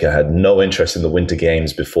Jamaica had no interest in the Winter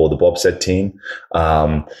Games before the bobsled team.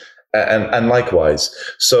 And likewise.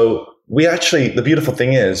 So we actually, the beautiful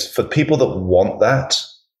thing is, for people that want that,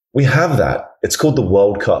 we have that. It's called the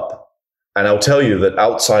World Cup. And I'll tell you that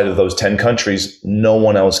outside of those 10 countries, no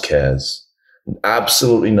one else cares.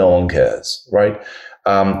 Absolutely no one cares, right?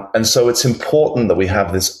 And so it's important that we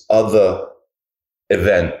have this other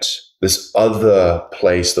event, this other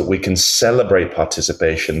place that we can celebrate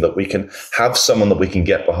participation, that we can have someone that we can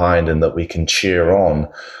get behind and that we can cheer on,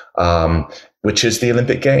 which is the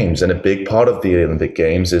Olympic Games. And a big part of the Olympic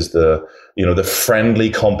Games is the friendly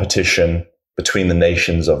competition between the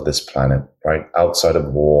nations of this planet, right? Outside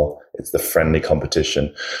of war, it's the friendly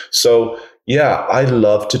competition. So yeah, I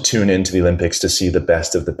love to tune into the Olympics to see the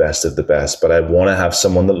best of the best of the best, but I want to have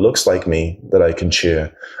someone that looks like me that I can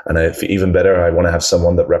cheer. And even better, I want to have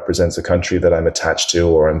someone that represents a country that I'm attached to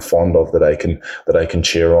or I'm fond of that I can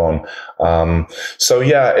cheer on. So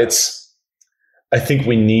yeah, I think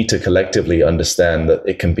we need to collectively understand that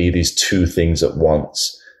it can be these two things at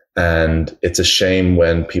once. And it's a shame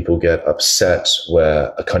when people get upset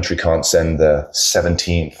where a country can't send their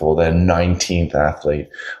 17th or their 19th athlete,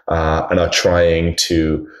 and are trying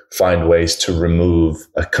to find ways to remove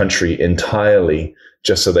a country entirely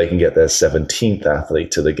just so they can get their 17th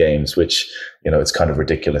athlete to the games, which, it's kind of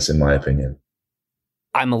ridiculous in my opinion.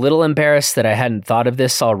 I'm a little embarrassed that I hadn't thought of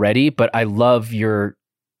this already, but I love your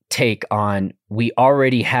take on, we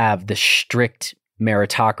already have the strict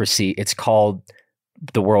meritocracy. It's called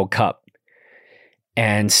the World Cup.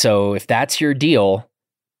 And so if that's your deal,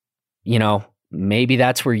 maybe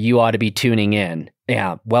that's where you ought to be tuning in.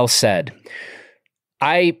 Yeah, well said.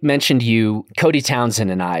 I mentioned you, Cody Townsend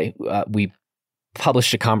and I, we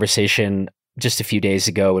published a conversation just a few days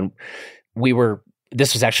ago, and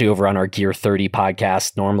this was actually over on our Gear 30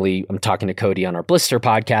 podcast. Normally I'm talking to Cody on our Blister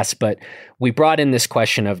podcast, but we brought in this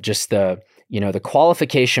question of just the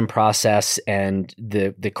qualification process and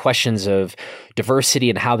the questions of diversity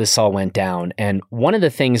and how this all went down. And one of the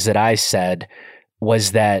things that I said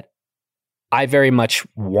was that I very much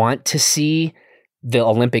want to see the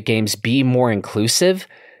Olympic Games be more inclusive.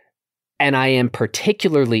 And I am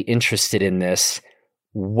particularly interested in this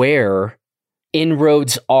where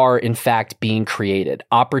inroads are in fact being created.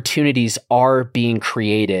 Opportunities are being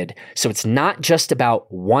created. So it's not just about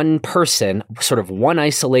one person, sort of one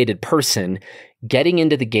isolated person getting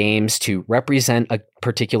into the games to represent a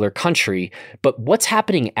particular country, but what's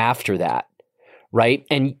happening after that, right?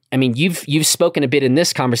 And I mean, you've spoken a bit in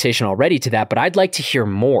this conversation already to that, but I'd like to hear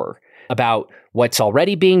more about what's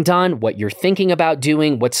already being done, what you're thinking about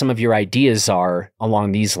doing, what some of your ideas are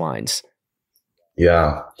along these lines.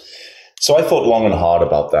 Yeah. So I thought long and hard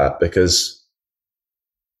about that because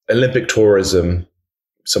Olympic tourism,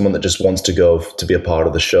 someone that just wants to go to be a part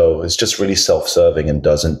of the show, is just really self-serving and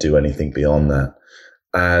doesn't do anything beyond that.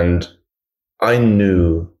 And I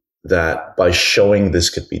knew that by showing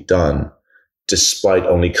this could be done, despite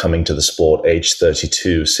only coming to the sport age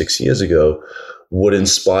 32, 6 years ago, would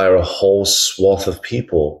inspire a whole swath of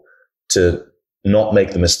people to not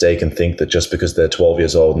make the mistake and think that just because they're 12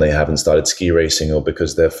 years old and they haven't started ski racing, or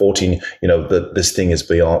because they're 14, that this thing is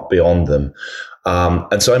beyond them.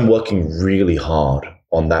 And so I'm working really hard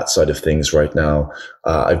on that side of things right now.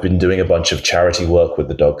 I've been doing a bunch of charity work with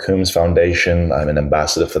the Doug Coombs Foundation. I'm an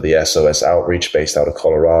ambassador for the SOS Outreach based out of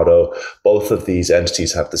Colorado. Both of these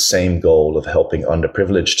entities have the same goal of helping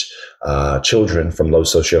underprivileged children from low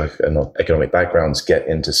socioeconomic backgrounds get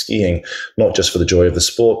into skiing, not just for the joy of the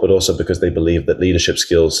sport, but also because they believe that leadership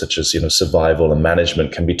skills such as, survival and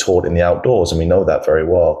management can be taught in the outdoors. And we know that very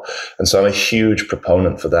well. And so I'm a huge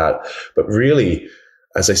proponent for that. But really,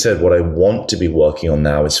 as I said, what I want to be working on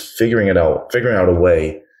now is figuring out a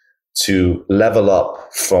way to level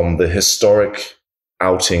up from the historic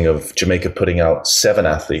outing of Jamaica putting out 7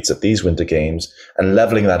 athletes at these Winter Games and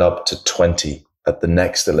leveling that up to 20 at the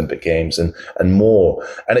next Olympic Games and more.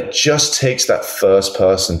 And it just takes that first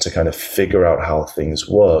person to kind of figure out how things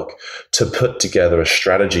work to put together a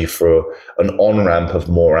strategy for an on-ramp of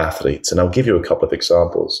more athletes. And I'll give you a couple of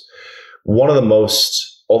examples. One of the most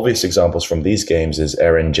obvious examples from these games is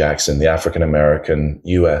Erin Jackson, the African-American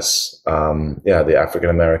the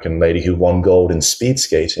African-American lady who won gold in speed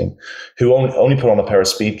skating, who only put on a pair of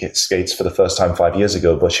speed skates for the first time 5 years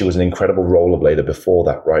ago, but she was an incredible rollerblader before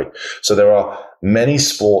that, right? So there are many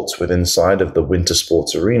sports inside of the winter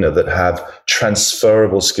sports arena that have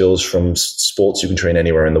transferable skills from sports you can train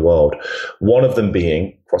anywhere in the world. One of them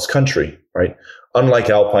being cross country, right? Unlike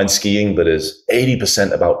alpine skiing, that is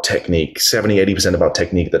 80% about technique, 80% about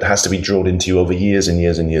technique that has to be drilled into you over years and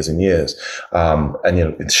years and years and years.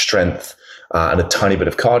 It's strength and a tiny bit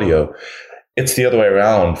of cardio. It's the other way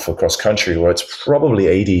around for cross country, where it's probably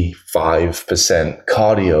 85%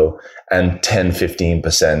 cardio and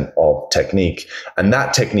 10-15% of technique. And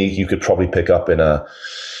that technique you could probably pick up in a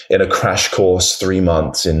crash course 3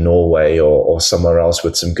 months in Norway or somewhere else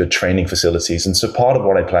with some good training facilities. And so part of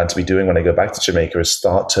what I plan to be doing when I go back to Jamaica is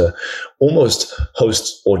start to almost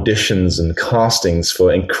host auditions and castings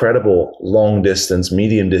for incredible long distance,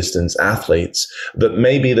 medium distance athletes that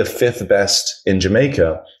may be the 5th best in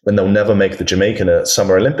Jamaica, and they'll never make the Jamaican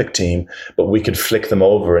Summer Olympic team, but we could flick them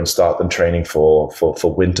over and start them training for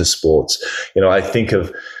winter sports. I think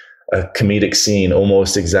of a comedic scene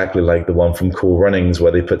almost exactly like the one from Cool Runnings,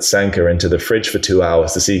 where they put Sanka into the fridge for 2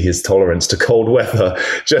 hours to see his tolerance to cold weather,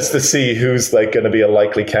 just to see who's going to be a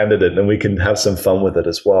likely candidate, and we can have some fun with it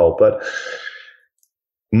as well. But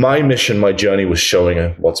my mission, my journey was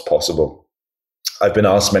showing what's possible. I've been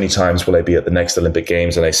asked many times, will I be at the next Olympic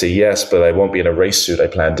Games? And I say yes, but I won't be in a race suit. I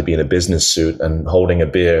plan to be in a business suit and holding a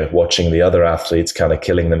beer, watching the other athletes kind of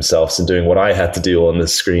killing themselves and doing what I had to do on the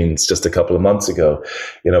screens just a couple of months ago.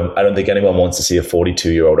 I don't think anyone wants to see a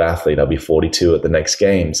 42-year-old athlete. I'll be 42 at the next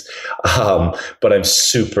Games. But I'm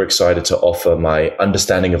super excited to offer my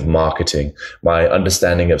understanding of marketing, my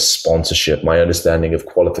understanding of sponsorship, my understanding of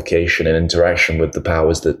qualification and interaction with the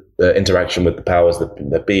powers that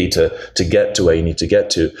be to get to where you need to get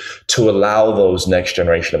to allow those next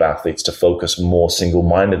generation of athletes to focus more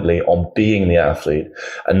single-mindedly on being the athlete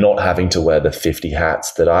and not having to wear the 50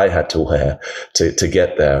 hats that I had to wear to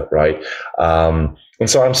get there, right? And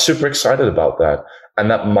so I'm super excited about that. And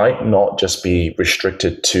that might not just be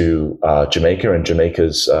restricted to Jamaica and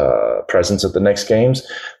Jamaica's presence at the next Games.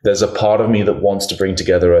 There's a part of me that wants to bring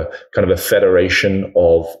together a kind of a federation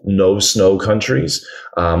of no snow countries,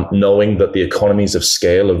 knowing that the economies of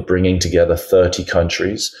scale of bringing together 30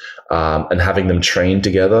 countries and having them train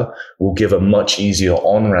together will give a much easier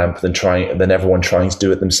on-ramp than everyone trying to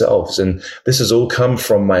do it themselves. And this has all come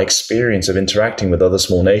from my experience of interacting with other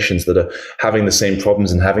small nations that are having the same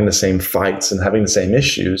problems and having the same fights and having the same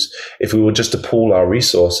issues. If we were just to pool our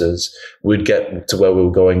resources, we'd get to where we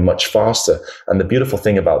were going much faster. And the beautiful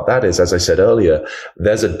thing about that is, as I said earlier,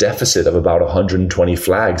 there's a deficit of about 120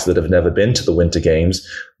 flags that have never been to the Winter Games.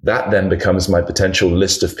 That then becomes my potential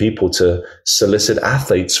list of people to solicit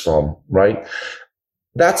athletes from, right?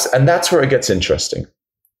 That's where it gets interesting.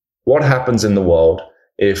 What happens in the world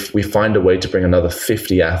if we find a way to bring another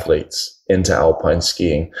 50 athletes into alpine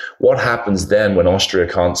skiing? What happens then when Austria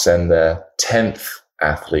can't send their 10th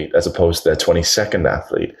athlete as opposed to their 22nd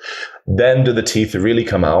athlete? Then do the teeth really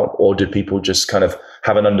come out, or do people just kind of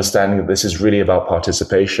have an understanding that this is really about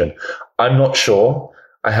participation? I'm not sure.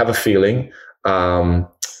 I have a feeling.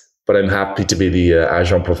 But I'm happy to be the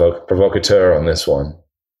agent provocateur on this one.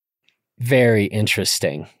 Very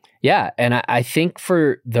interesting. Yeah. And I think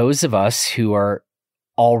for those of us who are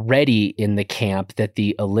already in the camp that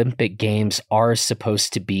the Olympic Games are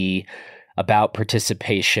supposed to be about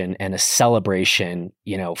participation and a celebration,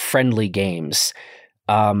 friendly games,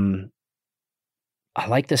 I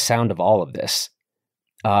like the sound of all of this.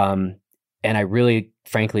 And I really,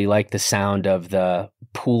 frankly, like the sound of the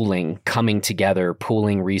coming together,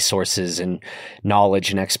 pooling resources and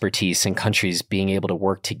knowledge and expertise, and countries being able to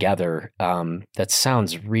work together. That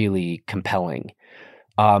sounds really compelling.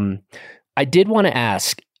 I did want to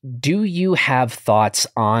ask, do you have thoughts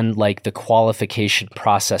on like the qualification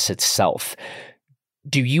process itself?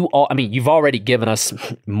 You've already given us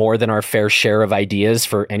more than our fair share of ideas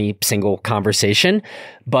for any single conversation,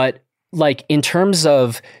 but like in terms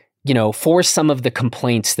of, for some of the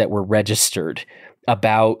complaints that were registered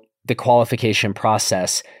about the qualification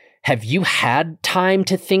process, have you had time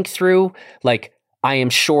to think through, like, I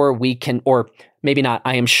am sure we can, or maybe not,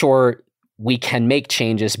 I am sure we can make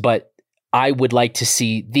changes, but I would like to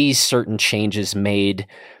see these certain changes made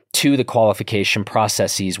to the qualification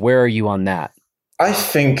processes. Where are you on that? I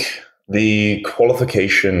think the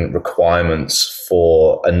qualification requirements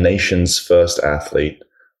for a nation's first athlete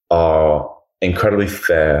are incredibly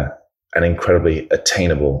fair and incredibly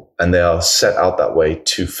attainable, and they are set out that way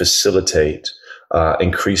to facilitate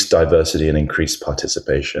increased diversity and increased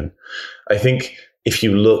participation. I think if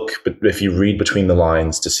you read between the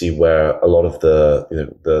lines to see where a lot of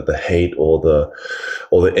the hate or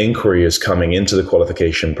the inquiry is coming into the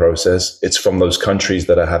qualification process, it's from those countries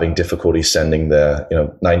that are having difficulty sending their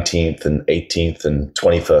 19th and 18th and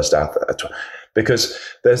 21st athlete, because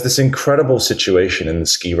there's this incredible situation in the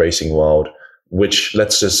ski racing world, which,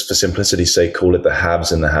 let's just for simplicity's sake call it the haves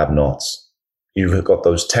and the have-nots. You've got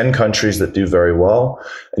those 10 countries that do very well,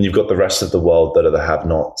 and you've got the rest of the world that are the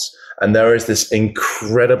have-nots. And there is this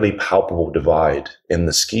incredibly palpable divide in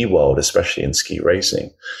the ski world, especially in ski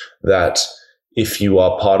racing, that if you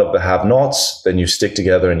are part of the have-nots, then you stick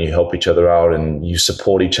together and you help each other out and you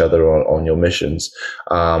support each other on your missions.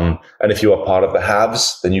 And if you are part of the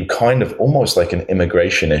haves, then you kind of almost like an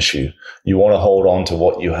immigration issue. You want to hold on to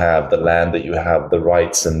what you have, the land that you have, the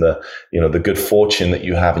rights and the good fortune that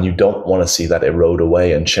you have, and you don't want to see that erode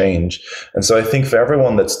away and change. And so I think for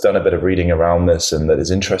everyone that's done a bit of reading around this and that is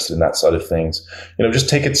interested in that side of things, just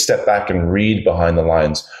take a step back and read behind the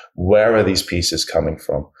lines. Where are these pieces coming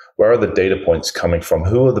from? Where are the data points coming from?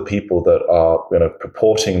 Who are the people that are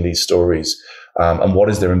purporting these stories? And what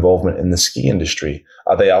is their involvement in the ski industry?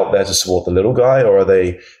 Are they out there to support the little guy, or are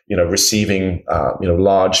they, receiving,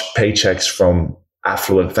 large paychecks from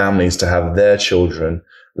affluent families to have their children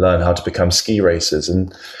learn how to become ski racers?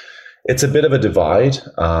 And it's a bit of a divide,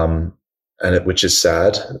 which is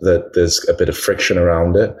sad that there's a bit of friction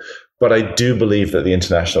around it. But I do believe that the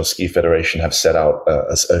International Ski Federation have set out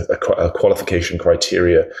a qualification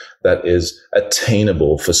criteria that is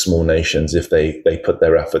attainable for small nations if they put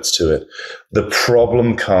their efforts to it. The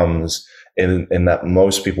problem comes in that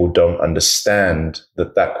most people don't understand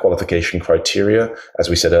that qualification criteria, as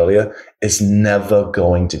we said earlier, is never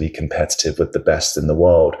going to be competitive with the best in the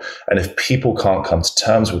world. And if people can't come to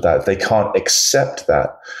terms with that, if they can't accept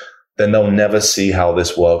that, then they'll never see how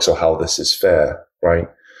this works or how this is fair, right?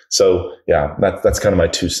 So yeah, that's kind of my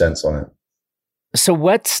 2 cents on it. So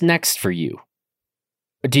what's next for you?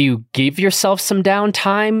 Do you give yourself some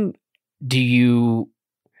downtime?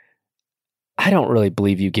 I don't really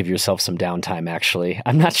believe you give yourself some downtime, actually.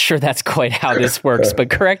 I'm not sure that's quite how this works, but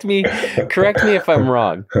correct me if I'm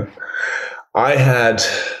wrong. I had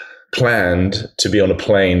planned to be on a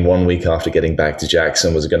plane 1 week after getting back to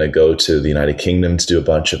Jackson, was going to go to the United Kingdom to do a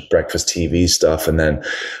bunch of breakfast TV stuff and then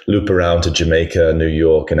loop around to Jamaica, New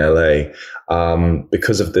York, and LA.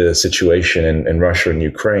 Because of the situation in Russia and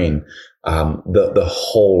Ukraine, the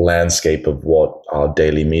whole landscape of what our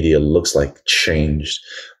daily media looks like changed.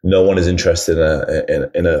 No one is interested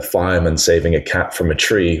in a fireman saving a cat from a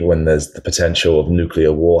tree when there's the potential of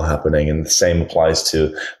nuclear war happening. And the same applies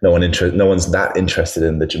to no one's that interested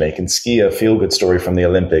in the Jamaican skier feel-good story from the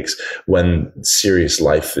Olympics when serious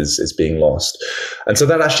life is being lost. And so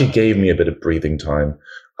that actually gave me a bit of breathing time.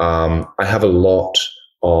 I have a lot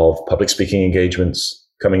of public speaking engagements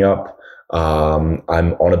coming up. I'm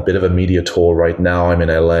on a bit of a media tour right now. I'm in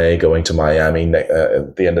LA, going to Miami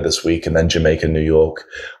at the end of this week, and then Jamaica, New York.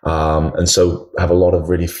 And so I have a lot of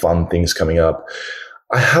really fun things coming up.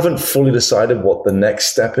 I haven't fully decided what the next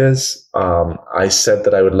step is. I said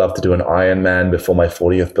that I would love to do an Ironman before my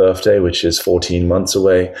 40th birthday, which is 14 months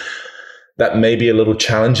away. That may be a little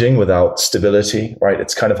challenging without stability, right?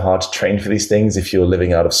 It's kind of hard to train for these things if you're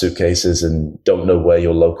living out of suitcases and don't know where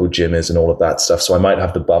your local gym is and all of that stuff. So I might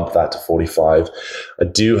have to bump that to 45. I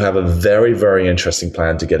do have a very, very interesting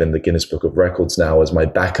plan to get in the Guinness Book of Records now as my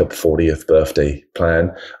backup 40th birthday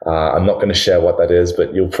plan. I'm not going to share what that is,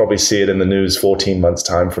 but you'll probably see it in the news 14 months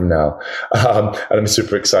time from now. And I'm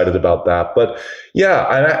super excited about that. But yeah,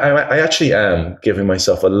 I actually am giving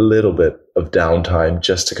myself a little bit of downtime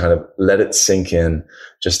just to kind of let it sink in,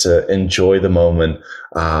 just to enjoy the moment,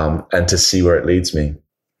 and to see where it leads me.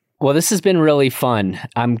 Well, this has been really fun.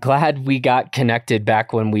 I'm glad we got connected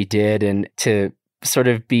back when we did, and to sort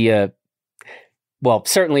of be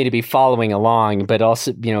certainly to be following along, but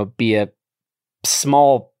also,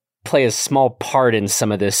 play a small part in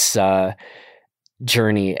some of this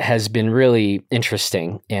journey has been really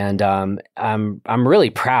interesting. And I'm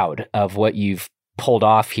really proud of what you've pulled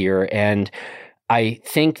off here. And I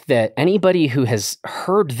think that anybody who has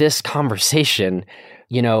heard this conversation,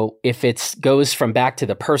 if it goes from back to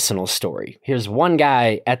the personal story, here's one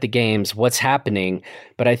guy at the games, what's happening,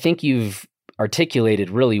 but I think you've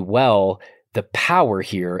articulated really well the power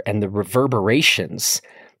here and the reverberations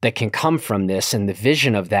that can come from this and the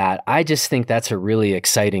vision of that. I just think that's a really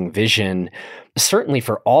exciting vision, certainly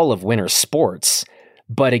for all of winter sports.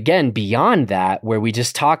 But again, beyond that, where we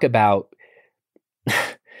just talk about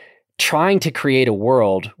trying to create a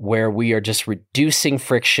world where we are just reducing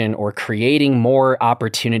friction or creating more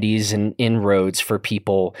opportunities and inroads for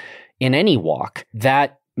people in any walk,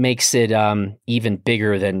 that makes it even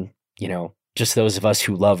bigger than, just those of us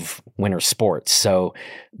who love winter sports. So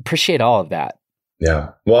appreciate all of that. Yeah.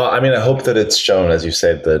 Well, I mean, I hope that it's shown, as you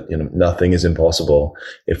said, that, nothing is impossible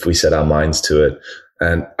if we set our minds to it.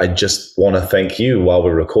 And I just want to thank you while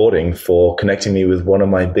we're recording for connecting me with one of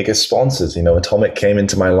my biggest sponsors. Atomic came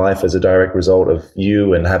into my life as a direct result of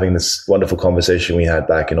you and having this wonderful conversation we had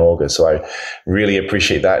back in August. So I really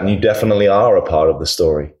appreciate that. And you definitely are a part of the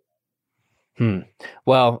story.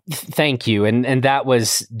 Well, thank you. And that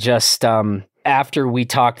was just, after we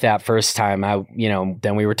talked that first time,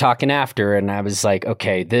 then we were talking after, and I was like,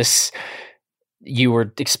 okay, you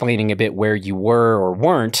were explaining a bit where you were or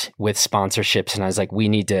weren't with sponsorships. And I was like, we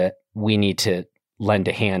need to lend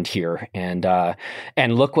a hand here. And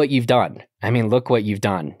look what you've done. Look what you've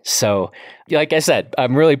done. So like I said,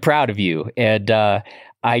 I'm really proud of you, and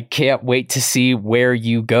I can't wait to see where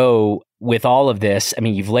you go with all of this.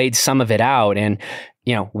 You've laid some of it out, and,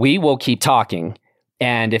 we will keep talking.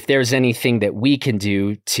 And if there's anything that we can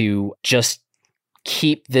do to just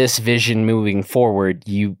keep this vision moving forward,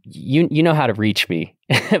 you know how to reach me.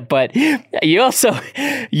 But you also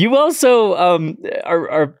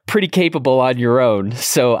are pretty capable on your own.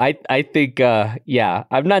 So I think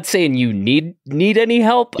I'm not saying you need any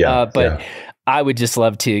help, but I would just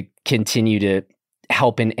love to continue to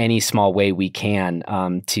help in any small way we can,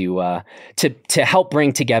 to help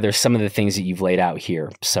bring together some of the things that you've laid out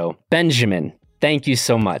here. So Benjamin, thank you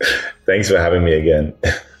so much. Thanks for having me again.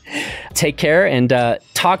 Take care, and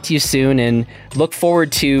talk to you soon, and look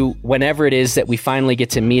forward to whenever it is that we finally get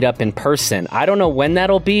to meet up in person. I don't know when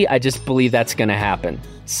that'll be. I just believe that's going to happen.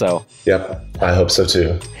 So. Yep, I hope so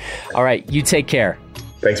too. All right, you take care.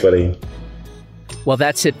 Thanks, buddy. Well,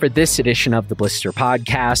 that's it for this edition of the Blister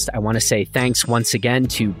Podcast. I want to say thanks once again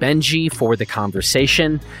to Benji for the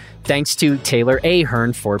conversation. Thanks to Taylor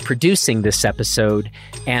Ahern for producing this episode.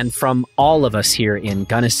 And from all of us here in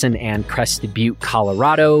Gunnison and Crested Butte,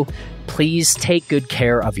 Colorado, please take good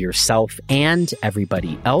care of yourself and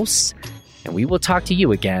everybody else. And we will talk to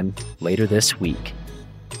you again later this week.